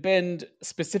which you can bend,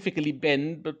 specifically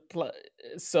bend, but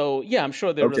so yeah, I'm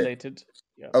sure they're Okay. related.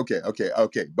 Yeah.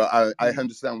 Okay. But I Mm.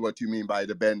 understand what you mean by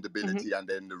the Mm-hmm. bendability and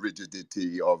then the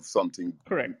rigidity of something.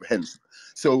 Correct. Hence,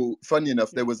 so funny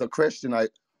enough, there Yeah. was a question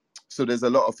so there's a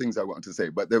lot of things I wanted to say,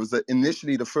 but there was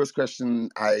initially the first question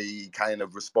I kind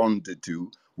of responded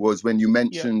to was when you Yeah.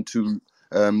 mentioned to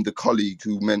the colleague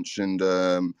who mentioned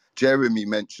Jeremy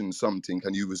mentioned something,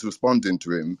 and you was responding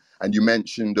to him, and you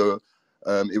mentioned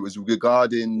it was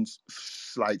regarding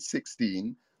slide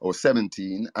 16 or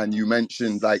 17, and you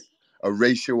mentioned like a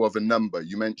ratio of a number.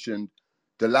 You mentioned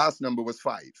the last number was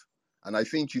 5, and I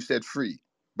think you said 3,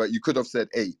 but you could have said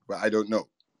 8, but I don't know.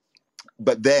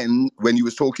 But then when you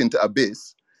was talking to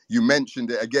Abyss, you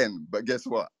mentioned it again. But guess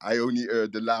what? I only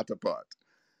heard the latter part.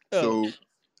 Oh, So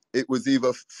it was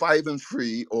either 5 and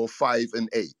 3 or 5 and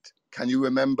 8. Can you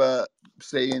remember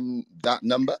saying that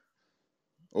number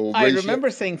or I ratio? remember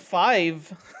saying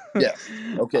 5. Yes.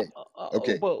 Okay.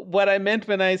 Okay. But what I meant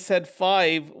when I said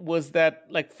 5 was that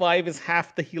like 5 is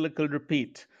half the helical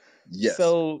repeat. Yes.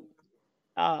 So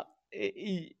uh,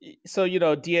 so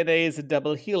DNA is a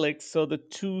double helix, so the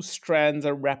two strands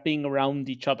are wrapping around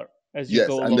each other as you Yes.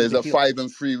 go And along there's the a 5 helix.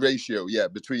 and 3 ratio. Yeah,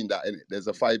 between that in it. There's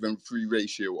a 5 and 3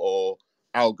 ratio or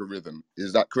algorithm.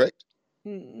 Is that correct?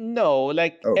 No,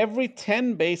 like Oh, every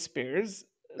 10 base pairs,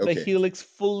 the okay. helix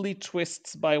fully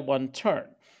twists by one turn.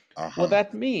 What Uh-huh.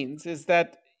 that means is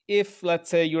that if, let's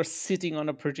say, you're sitting on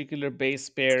a particular base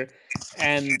pair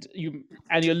and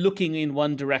you're looking in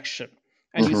one direction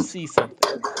and you Mm-hmm. see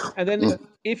something, and then Mm-hmm.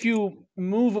 if you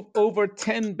move over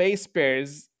 10 base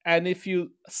pairs and if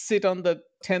you sit on the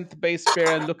 10th base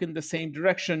pair and look in the same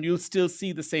direction, you'll still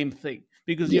see the same thing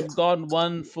because Yeah. you've gone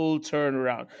one full turn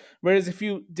around. Whereas if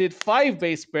you did 5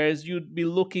 base pairs, you'd be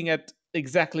looking at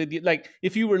exactly like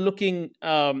if you were looking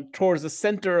towards the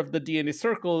center of the DNA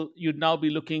circle, you'd now be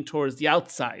looking towards the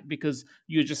outside because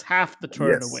you're just half the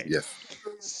turn Yes. away. Yes.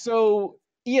 So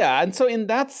yeah, and so in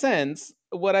that sense,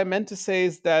 what I meant to say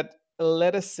is that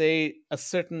let us say a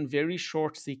certain very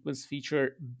short sequence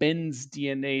feature bends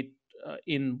DNA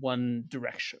in one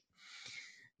direction.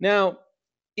 Now,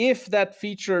 if that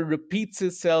feature repeats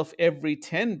itself every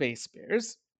 10 base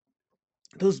pairs,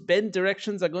 those bend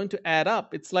directions are going to add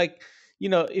up. It's like,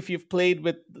 if you've played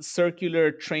with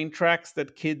circular train tracks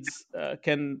that kids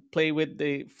can play with,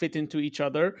 they fit into each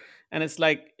other, and it's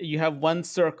like you have one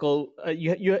circle.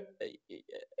 Yeah.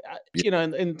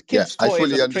 in Yeah. kids' I toys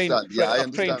fully of train understand. Yeah, I train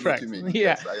understand what you tracks. mean. Yeah,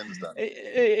 Yes, I understand.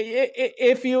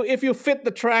 if you fit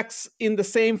the tracks in the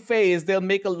same phase, they'll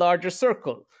make a larger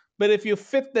circle. But if you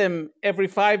fit them every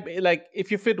 5, like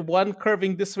if you fit one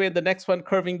curving this way and the next one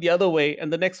curving the other way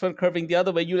and the next one curving the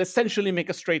other way, you'll essentially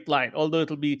make a straight line, although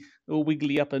it'll be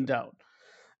wiggly up and down.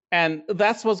 And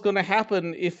that's what's going to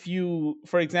happen if you,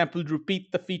 for example,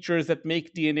 repeat the features that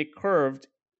make DNA curved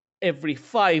every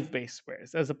 5 base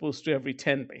pairs as opposed to every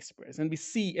 10 base pairs. And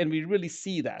we really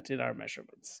see that in our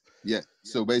measurements. Yeah.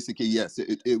 So basically, yes,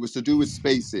 it was to do with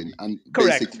spacing, and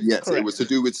Correct. basically, yes, it was Correct.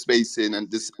 to do with spacing,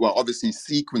 and this. Well, obviously,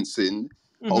 sequencing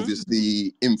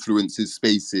obviously influences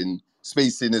spacing.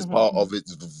 Spacing is part of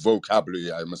its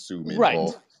vocabulary, I'm assuming, Right.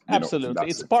 or Absolutely. that's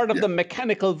It's it. part of Yeah. the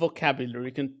mechanical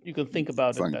vocabulary. You can think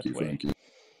about it Thank that you. way. Thank you.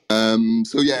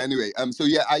 So yeah, anyway, so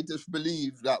yeah, I just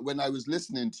believe that when I was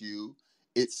listening to you,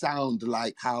 it sounded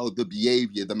like how the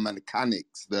behavior, the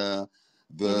mechanics, the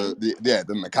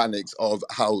mechanics of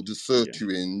how the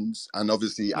sirtuins, and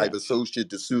obviously I've associated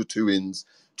the sirtuins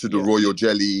to the royal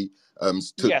jelly,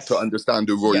 to understand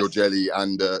the royal jelly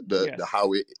and the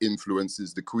how it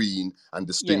influences the queen and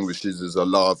distinguishes as a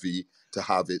larvae to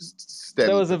have its stem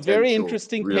there was a very potential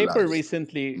interesting paper realized.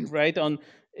 recently, right, on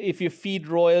if you feed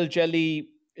royal jelly,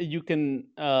 you can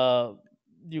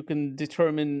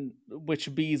determine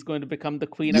which bee is going to become the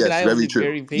queen. I mean, Yes, I very only true.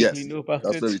 very vaguely Yes, knew about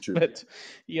that's it, very true. but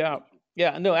yeah,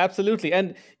 no, absolutely.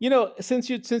 And since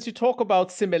you talk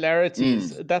about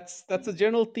similarities, that's a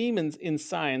general theme in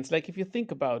science. Like if you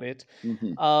think about it,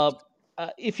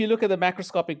 if you look at the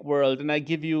macroscopic world, and I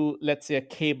give you, let's say, a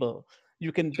cable,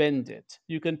 you can bend it,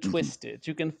 you can twist it,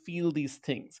 you can feel these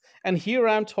things. And here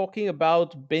I'm talking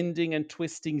about bending and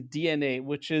twisting DNA,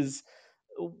 which is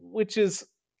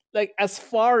like as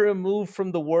far removed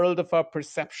from the world of our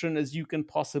perception as you can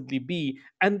possibly be,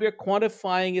 and we're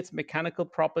quantifying its mechanical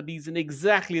properties in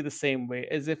exactly the same way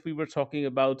as if we were talking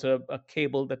about a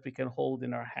cable that we can hold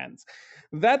in our hands.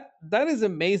 That is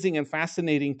amazing and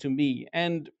fascinating to me.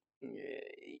 And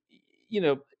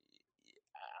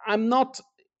I'm not.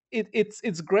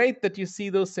 It's great that you see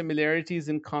those similarities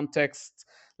in contexts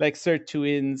like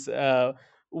sirtuins,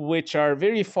 which are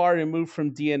very far removed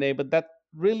from DNA, but that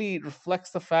really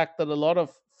reflects the fact that a lot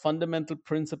of fundamental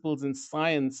principles in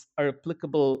science are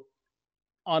applicable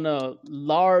on a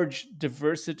large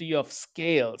diversity of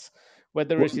scales,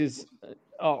 whether What, it is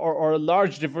or a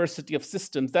large diversity of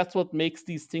systems. That's what makes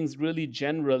these things really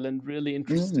general and really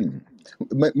interesting.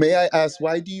 may I ask,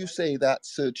 why do you say that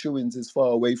sirtuins is far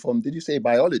away from? Did you say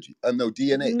biology? No,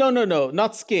 DNA. No,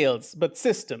 not scales, but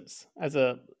systems as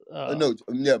a. No,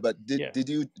 yeah, but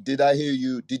did I hear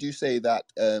you? Did you say that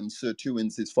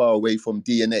sirtuins is far away from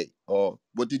DNA, or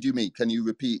what did you mean? Can you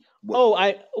repeat? What?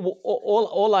 Oh,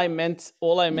 all I meant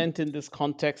in this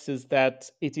context is that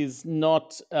it is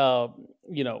not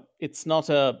it's not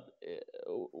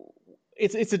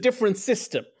it's a different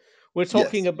system. We're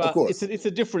talking Yes, of about course, it's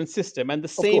a different system, and the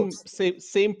of course.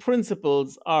 same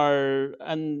principles are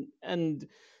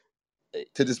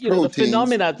To this the proteins,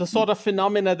 phenomena, the sort of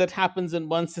phenomena that happens in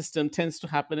one system tends to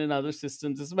happen in other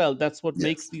systems as well. That's what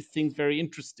makes yes, these things very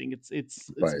interesting. It's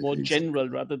right. more general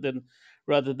rather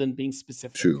than being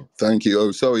specific. True. Thank you.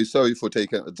 Oh, sorry for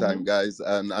taking the time, guys.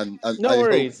 And No I hope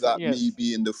worries. that me Yes.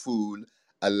 being the fool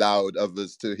allowed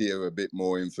others to hear a bit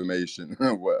more information.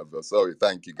 Whatever. Sorry.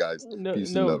 Thank you, guys.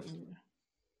 Peace and love.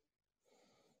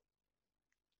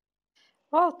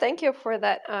 Well, thank you for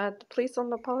that. Please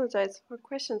don't apologize for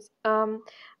questions.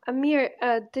 Amir,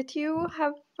 did you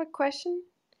have a question?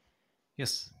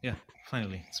 Yes, yeah,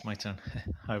 finally, it's my turn.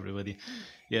 Hi, everybody.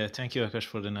 Yeah, thank you, Akash,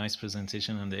 for the nice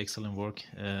presentation and the excellent work.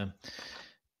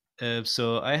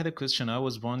 So I had a question. I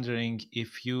was wondering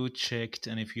if you checked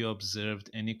and if you observed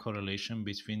any correlation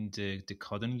between the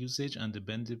codon usage and the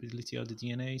bendability of the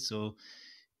DNA. So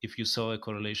if you saw a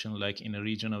correlation like in a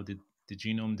region of the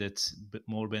genome that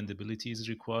more bendability is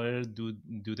required, do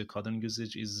the codon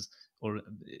usage is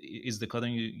the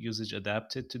codon usage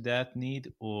adapted to that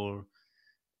need, or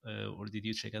did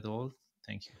you check at all?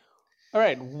 Thank you. All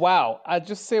right. Wow. I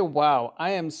just say wow.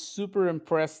 I am super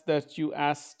impressed that you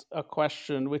asked a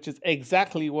question, which is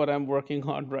exactly what I'm working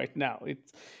on right now.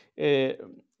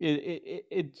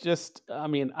 It just, I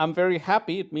mean, I'm very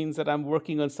happy. It means that I'm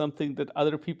working on something that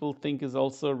other people think is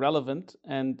also relevant.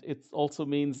 And it also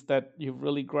means that you've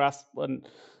really grasped and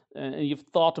you've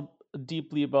thought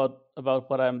deeply about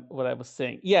what I was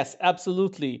saying. Yes,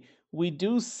 absolutely. We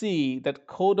do see that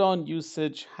codon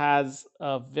usage has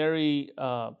a very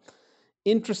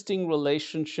interesting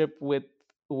relationship with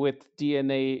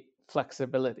DNA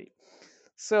flexibility.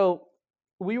 So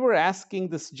we were asking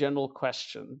this general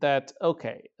question that,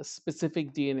 okay, a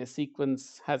specific DNA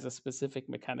sequence has a specific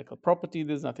mechanical property,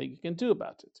 there's nothing you can do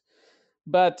about it.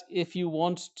 But if you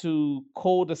want to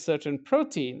code a certain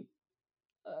protein,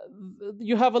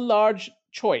 you have a large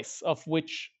choice of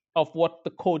what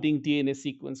the coding DNA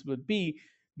sequence would be,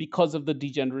 because of the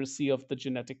degeneracy of the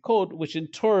genetic code, which in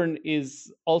turn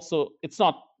is also, it's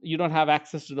not, you don't have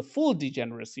access to the full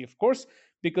degeneracy, of course,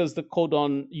 because the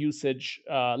codon usage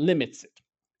limits it.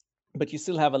 but you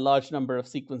still have a large number of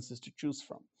sequences to choose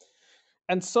from.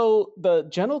 And so the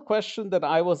general question that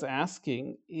I was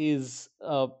asking is,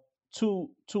 to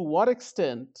what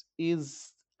extent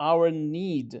is our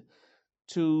need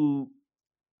to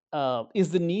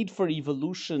is the need for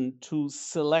evolution to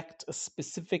select a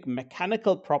specific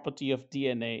mechanical property of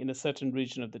DNA in a certain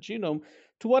region of the genome,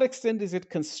 to what extent is it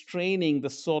constraining the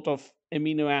sort of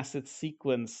amino acid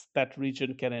sequence that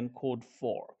region can encode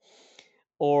for?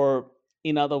 Or,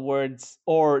 in other words,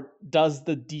 or does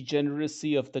the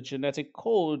degeneracy of the genetic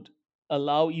code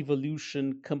allow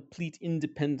evolution complete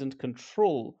independent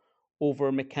control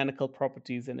over mechanical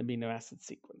properties in amino acid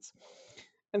sequence?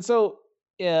 And so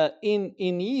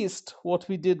in yeast, what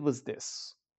we did was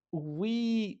this: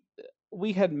 we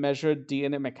had measured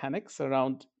DNA mechanics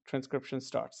around transcription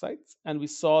start sites, and we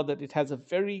saw that it has a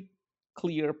very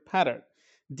clear pattern.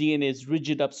 DNA is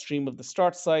rigid upstream of the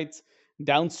start sites.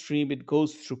 Downstream, it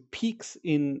goes through peaks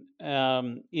in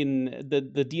the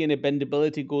DNA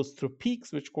bendability goes through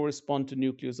peaks which correspond to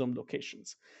nucleosome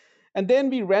locations. And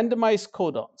then we randomize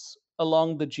codons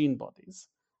along the gene bodies,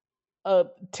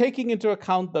 taking into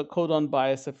account the codon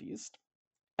bias of yeast.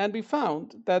 And we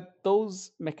found that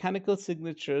those mechanical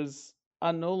signatures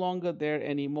are no longer there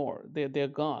anymore. They're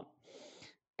gone.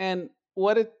 And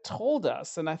what it told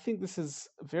us, and I think this is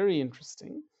very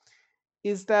interesting,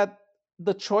 is that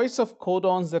the choice of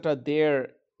codons that are there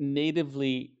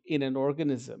natively in an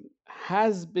organism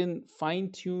has been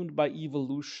fine tuned by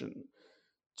evolution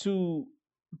to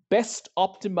best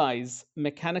optimize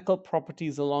mechanical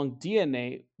properties along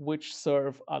DNA which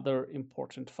serve other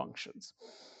important functions.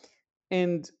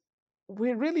 And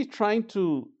we're really trying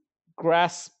to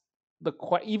grasp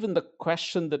even the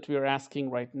question that we're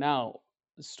asking right now,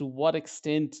 as to what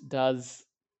extent does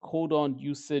codon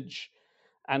usage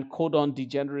and codon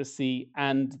degeneracy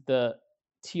and the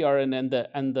TRN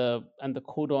and the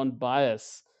codon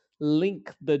bias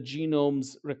link the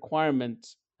genome's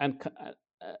requirement and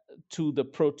to the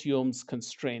proteome's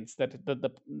constraints that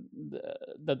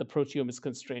the proteome is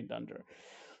constrained under.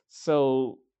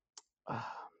 So, uh,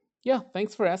 yeah,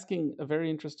 thanks for asking a very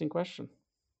interesting question.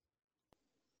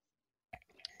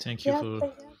 Thank you Yeah,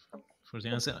 for the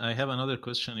answer. I have another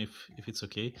question, if it's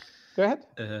okay. Go ahead.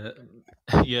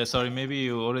 Yeah, sorry, maybe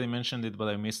you already mentioned it, but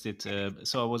I missed it.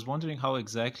 So I was wondering how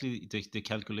exactly the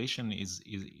calculation is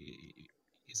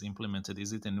implemented.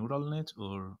 Is it a neural net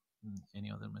or any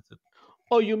other method?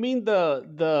 Oh, you mean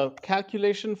the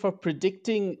calculation for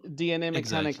predicting DNA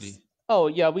mechanics? Exactly. Oh,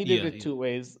 yeah, we did Yeah, it yeah. two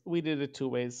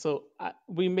ways. So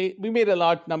we made a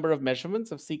large number of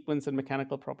measurements of sequence and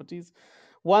mechanical properties.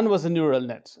 One was a neural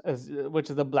net,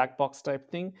 which is a black box type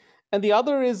thing, and the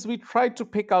other is we tried to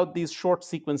pick out these short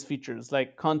sequence features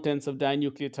like contents of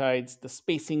dinucleotides, the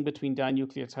spacing between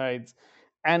dinucleotides,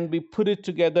 and we put it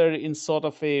together in sort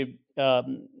of a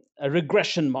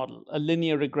regression model, a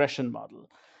linear regression model,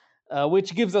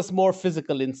 which gives us more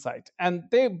physical insight. And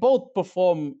they both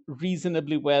perform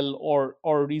reasonably well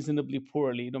or reasonably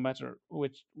poorly, no matter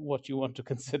what you want to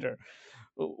consider.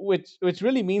 Which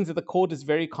really means that the code is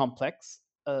very complex.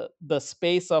 The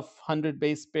space of 100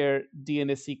 base pair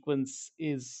DNA sequence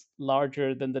is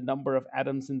larger than the number of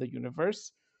atoms in the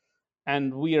universe,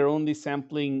 and we are only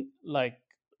sampling like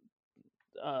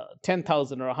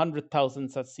 10,000 or 100,000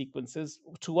 such sequences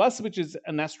to us, which is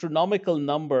an astronomical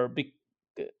number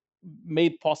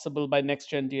made possible by next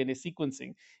gen DNA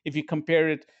sequencing. If you compare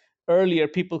it, earlier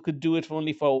people could do it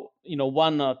only for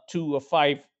one or two or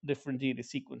five different DNA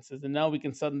sequences, and now we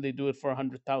can suddenly do it for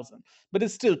 100,000. But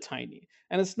it's still tiny,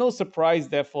 and it's no surprise,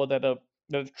 therefore, that a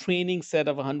training set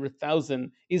of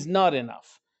 100,000 is not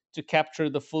enough to capture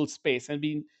the full space, and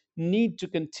we need to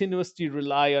continuously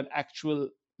rely on actual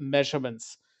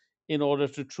measurements in order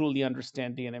to truly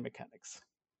understand DNA mechanics.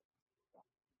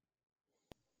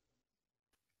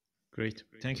 Great.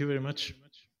 Thank you very much.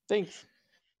 Thanks.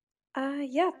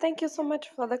 Yeah, thank you so much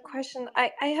for the question.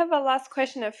 I have a last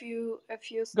question if you Go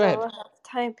still ahead. have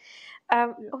time.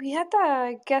 Yeah. We had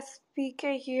a guest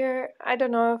speaker here. I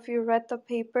don't know if you read the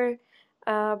paper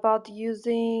about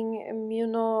using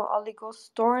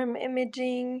immuno-oligostorm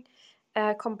imaging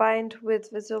combined with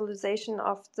visualization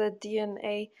of the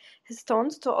DNA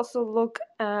histones to also look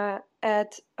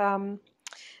at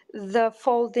the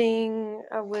folding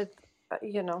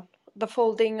the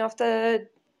folding of the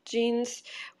genes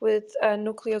with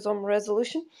nucleosome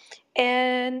resolution.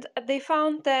 And they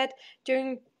found that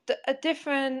during a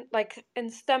different, like in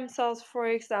stem cells, for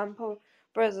example,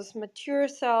 versus mature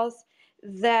cells,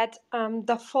 that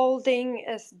the folding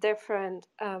is different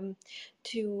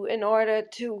in order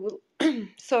to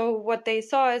so what they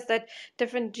saw is that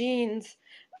different genes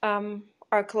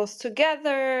are close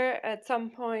together at some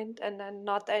point and then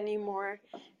not anymore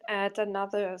at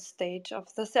another stage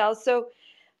of the cell. So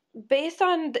based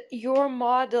on your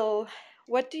model,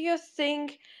 what do you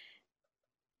think,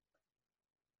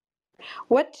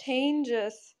 what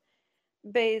changes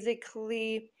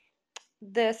basically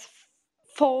this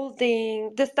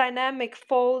folding, this dynamic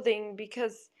folding,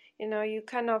 because you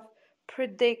kind of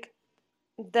predict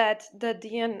that the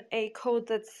DNA code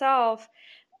itself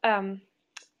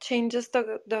changes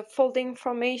the folding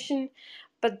formation,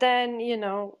 but then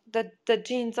the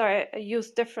genes are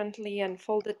used differently and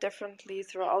folded differently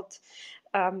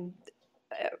um,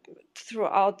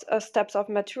 throughout steps of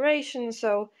maturation.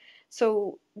 So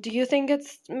do you think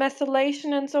it's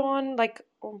methylation and so on, like,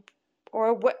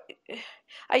 or what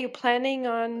are you planning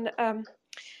on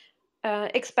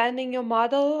expanding your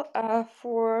model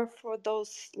for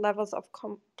those levels of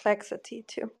complexity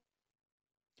too?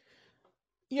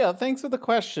 Yeah, thanks for the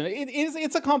question.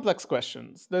 It's a complex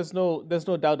question. There's no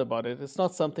doubt about it. It's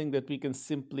not something that we can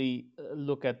simply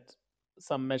look at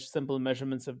some simple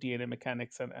measurements of DNA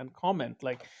mechanics and comment.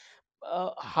 Like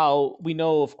how we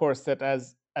know, of course, that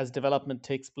as development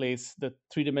takes place, the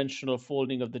three-dimensional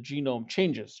folding of the genome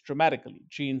changes dramatically.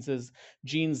 Genes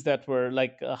that were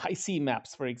like high C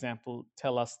maps, for example,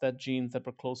 tell us that genes that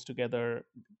were close together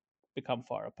become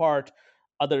far apart.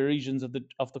 Other regions of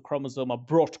the chromosome are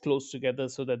brought close together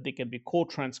so that they can be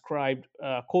co-transcribed,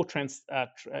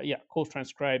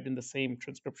 co-transcribed in the same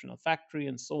transcriptional factory,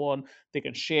 and so on. They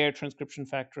can share transcription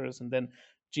factors, and then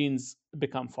genes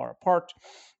become far apart.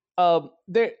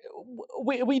 There,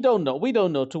 we don't know. We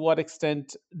don't know to what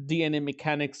extent DNA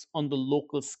mechanics on the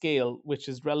local scale, which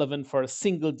is relevant for a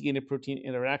single DNA protein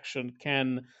interaction,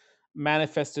 can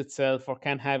manifest itself or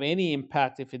can have any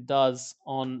impact, if it does,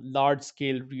 on large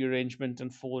scale rearrangement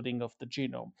and folding of the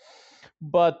genome.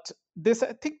 But this,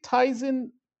 I think, ties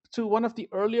in to one of the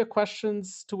earlier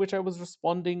questions to which I was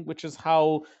responding, which is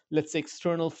how, let's say,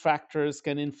 external factors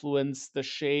can influence the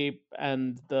shape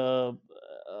and the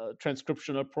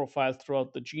transcriptional profile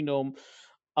throughout the genome.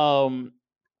 Um,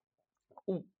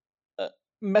 uh,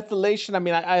 Methylation, I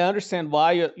mean, I understand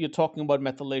why you're talking about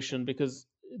methylation, because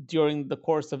during the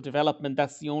course of development,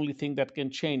 that's the only thing that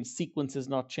can change. Sequence is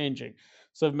not changing.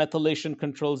 So if methylation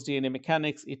controls DNA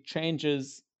mechanics, it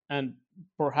changes, and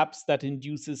perhaps that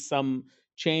induces some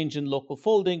change in local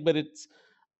folding, but it's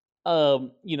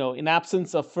in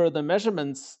absence of further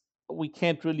measurements, we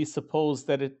can't really suppose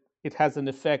that it has an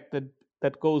effect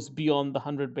that goes beyond the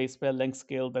 100 base pair length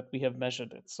scale that we have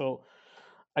measured it. So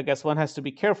I guess one has to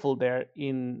be careful there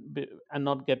and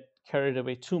not get carried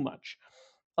away too much.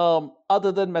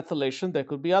 Other than methylation, there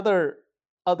could be other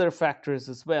factors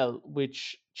as well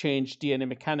which change DNA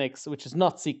mechanics, which is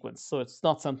not sequence, so it's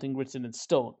not something written in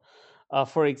stone.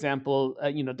 For example,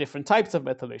 different types of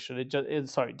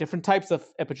methylation. Different types of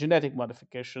epigenetic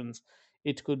modifications.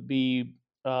 It could be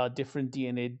different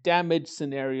DNA damage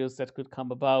scenarios that could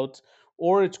come about,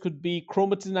 or it could be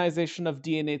chromatinization of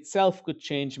DNA itself could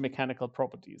change mechanical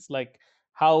properties, like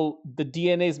how the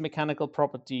DNA's mechanical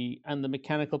property and the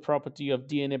mechanical property of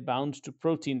DNA bound to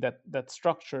protein, that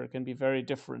structure can be very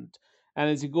different.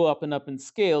 And as you go up and up in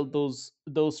scale, those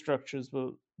structures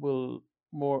will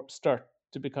more start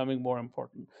to becoming more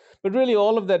important. But really,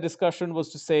 all of that discussion was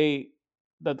to say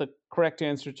that the correct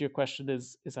answer to your question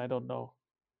is I don't know.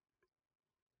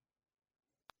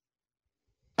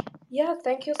 Yeah,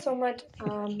 thank you so much.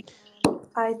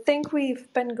 I think we've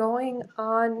been going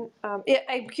on.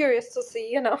 I'm curious to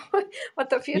see, what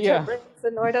the future Yeah. brings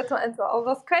in order to answer all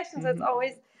those questions. It's Mhm.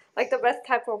 always like the best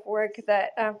type of work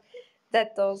that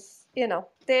those,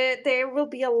 there will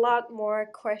be a lot more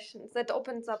questions. That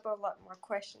opens up a lot more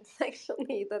questions.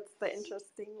 Actually, that's the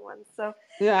interesting one. So,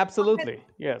 Yeah, absolutely.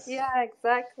 Yes. yeah,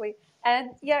 exactly.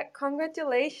 And yeah,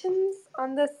 congratulations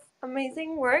on this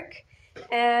amazing work.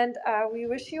 And we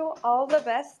wish you all the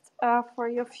best for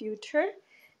your future.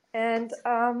 And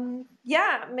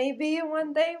yeah, maybe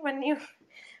one day when you,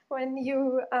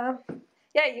 you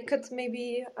could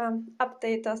maybe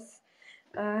update us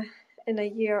in a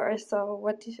year or so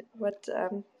what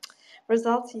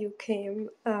results you came,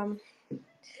 to Um,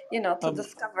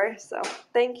 discover. So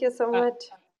thank you so uh, much.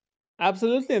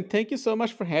 Absolutely, and thank you so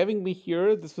much for having me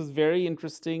here. This was very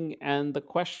interesting, and the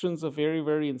questions are very,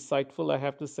 very insightful, I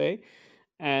have to say.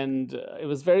 And it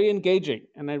was very engaging,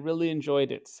 and I really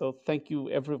enjoyed it. So thank you,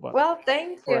 everyone, Well,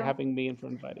 thank for you. having me and for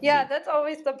inviting Yeah, me. that's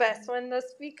always the best when the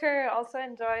speaker also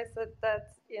enjoys it.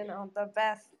 That's the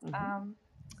best Mhm.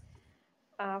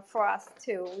 for us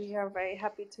too. We are very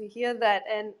happy to hear that,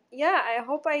 and yeah, I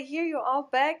hope I hear you all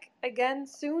back again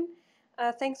soon.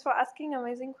 Thanks for asking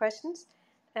amazing questions.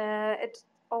 It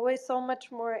always so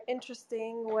much more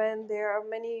interesting when there are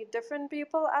many different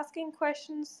people asking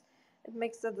questions. It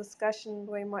makes the discussion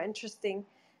way more interesting.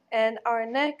 And our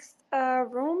next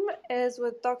room is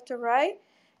with Dr. Rai,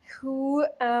 who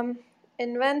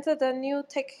invented a new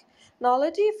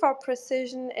technology for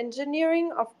precision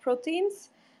engineering of proteins.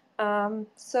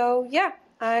 So yeah,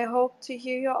 I hope to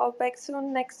hear you all back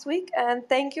soon next week. And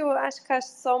thank you, Ashkash,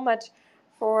 so much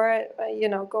for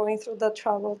going through the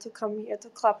trouble to come here to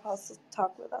Clubhouse to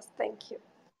talk with us. Thank you.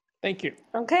 Thank you.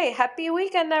 Okay, happy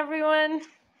weekend, everyone.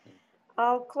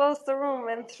 I'll close the room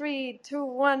in 3, 2,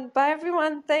 1. Bye,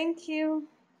 everyone. Thank you.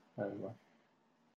 Bye, everyone.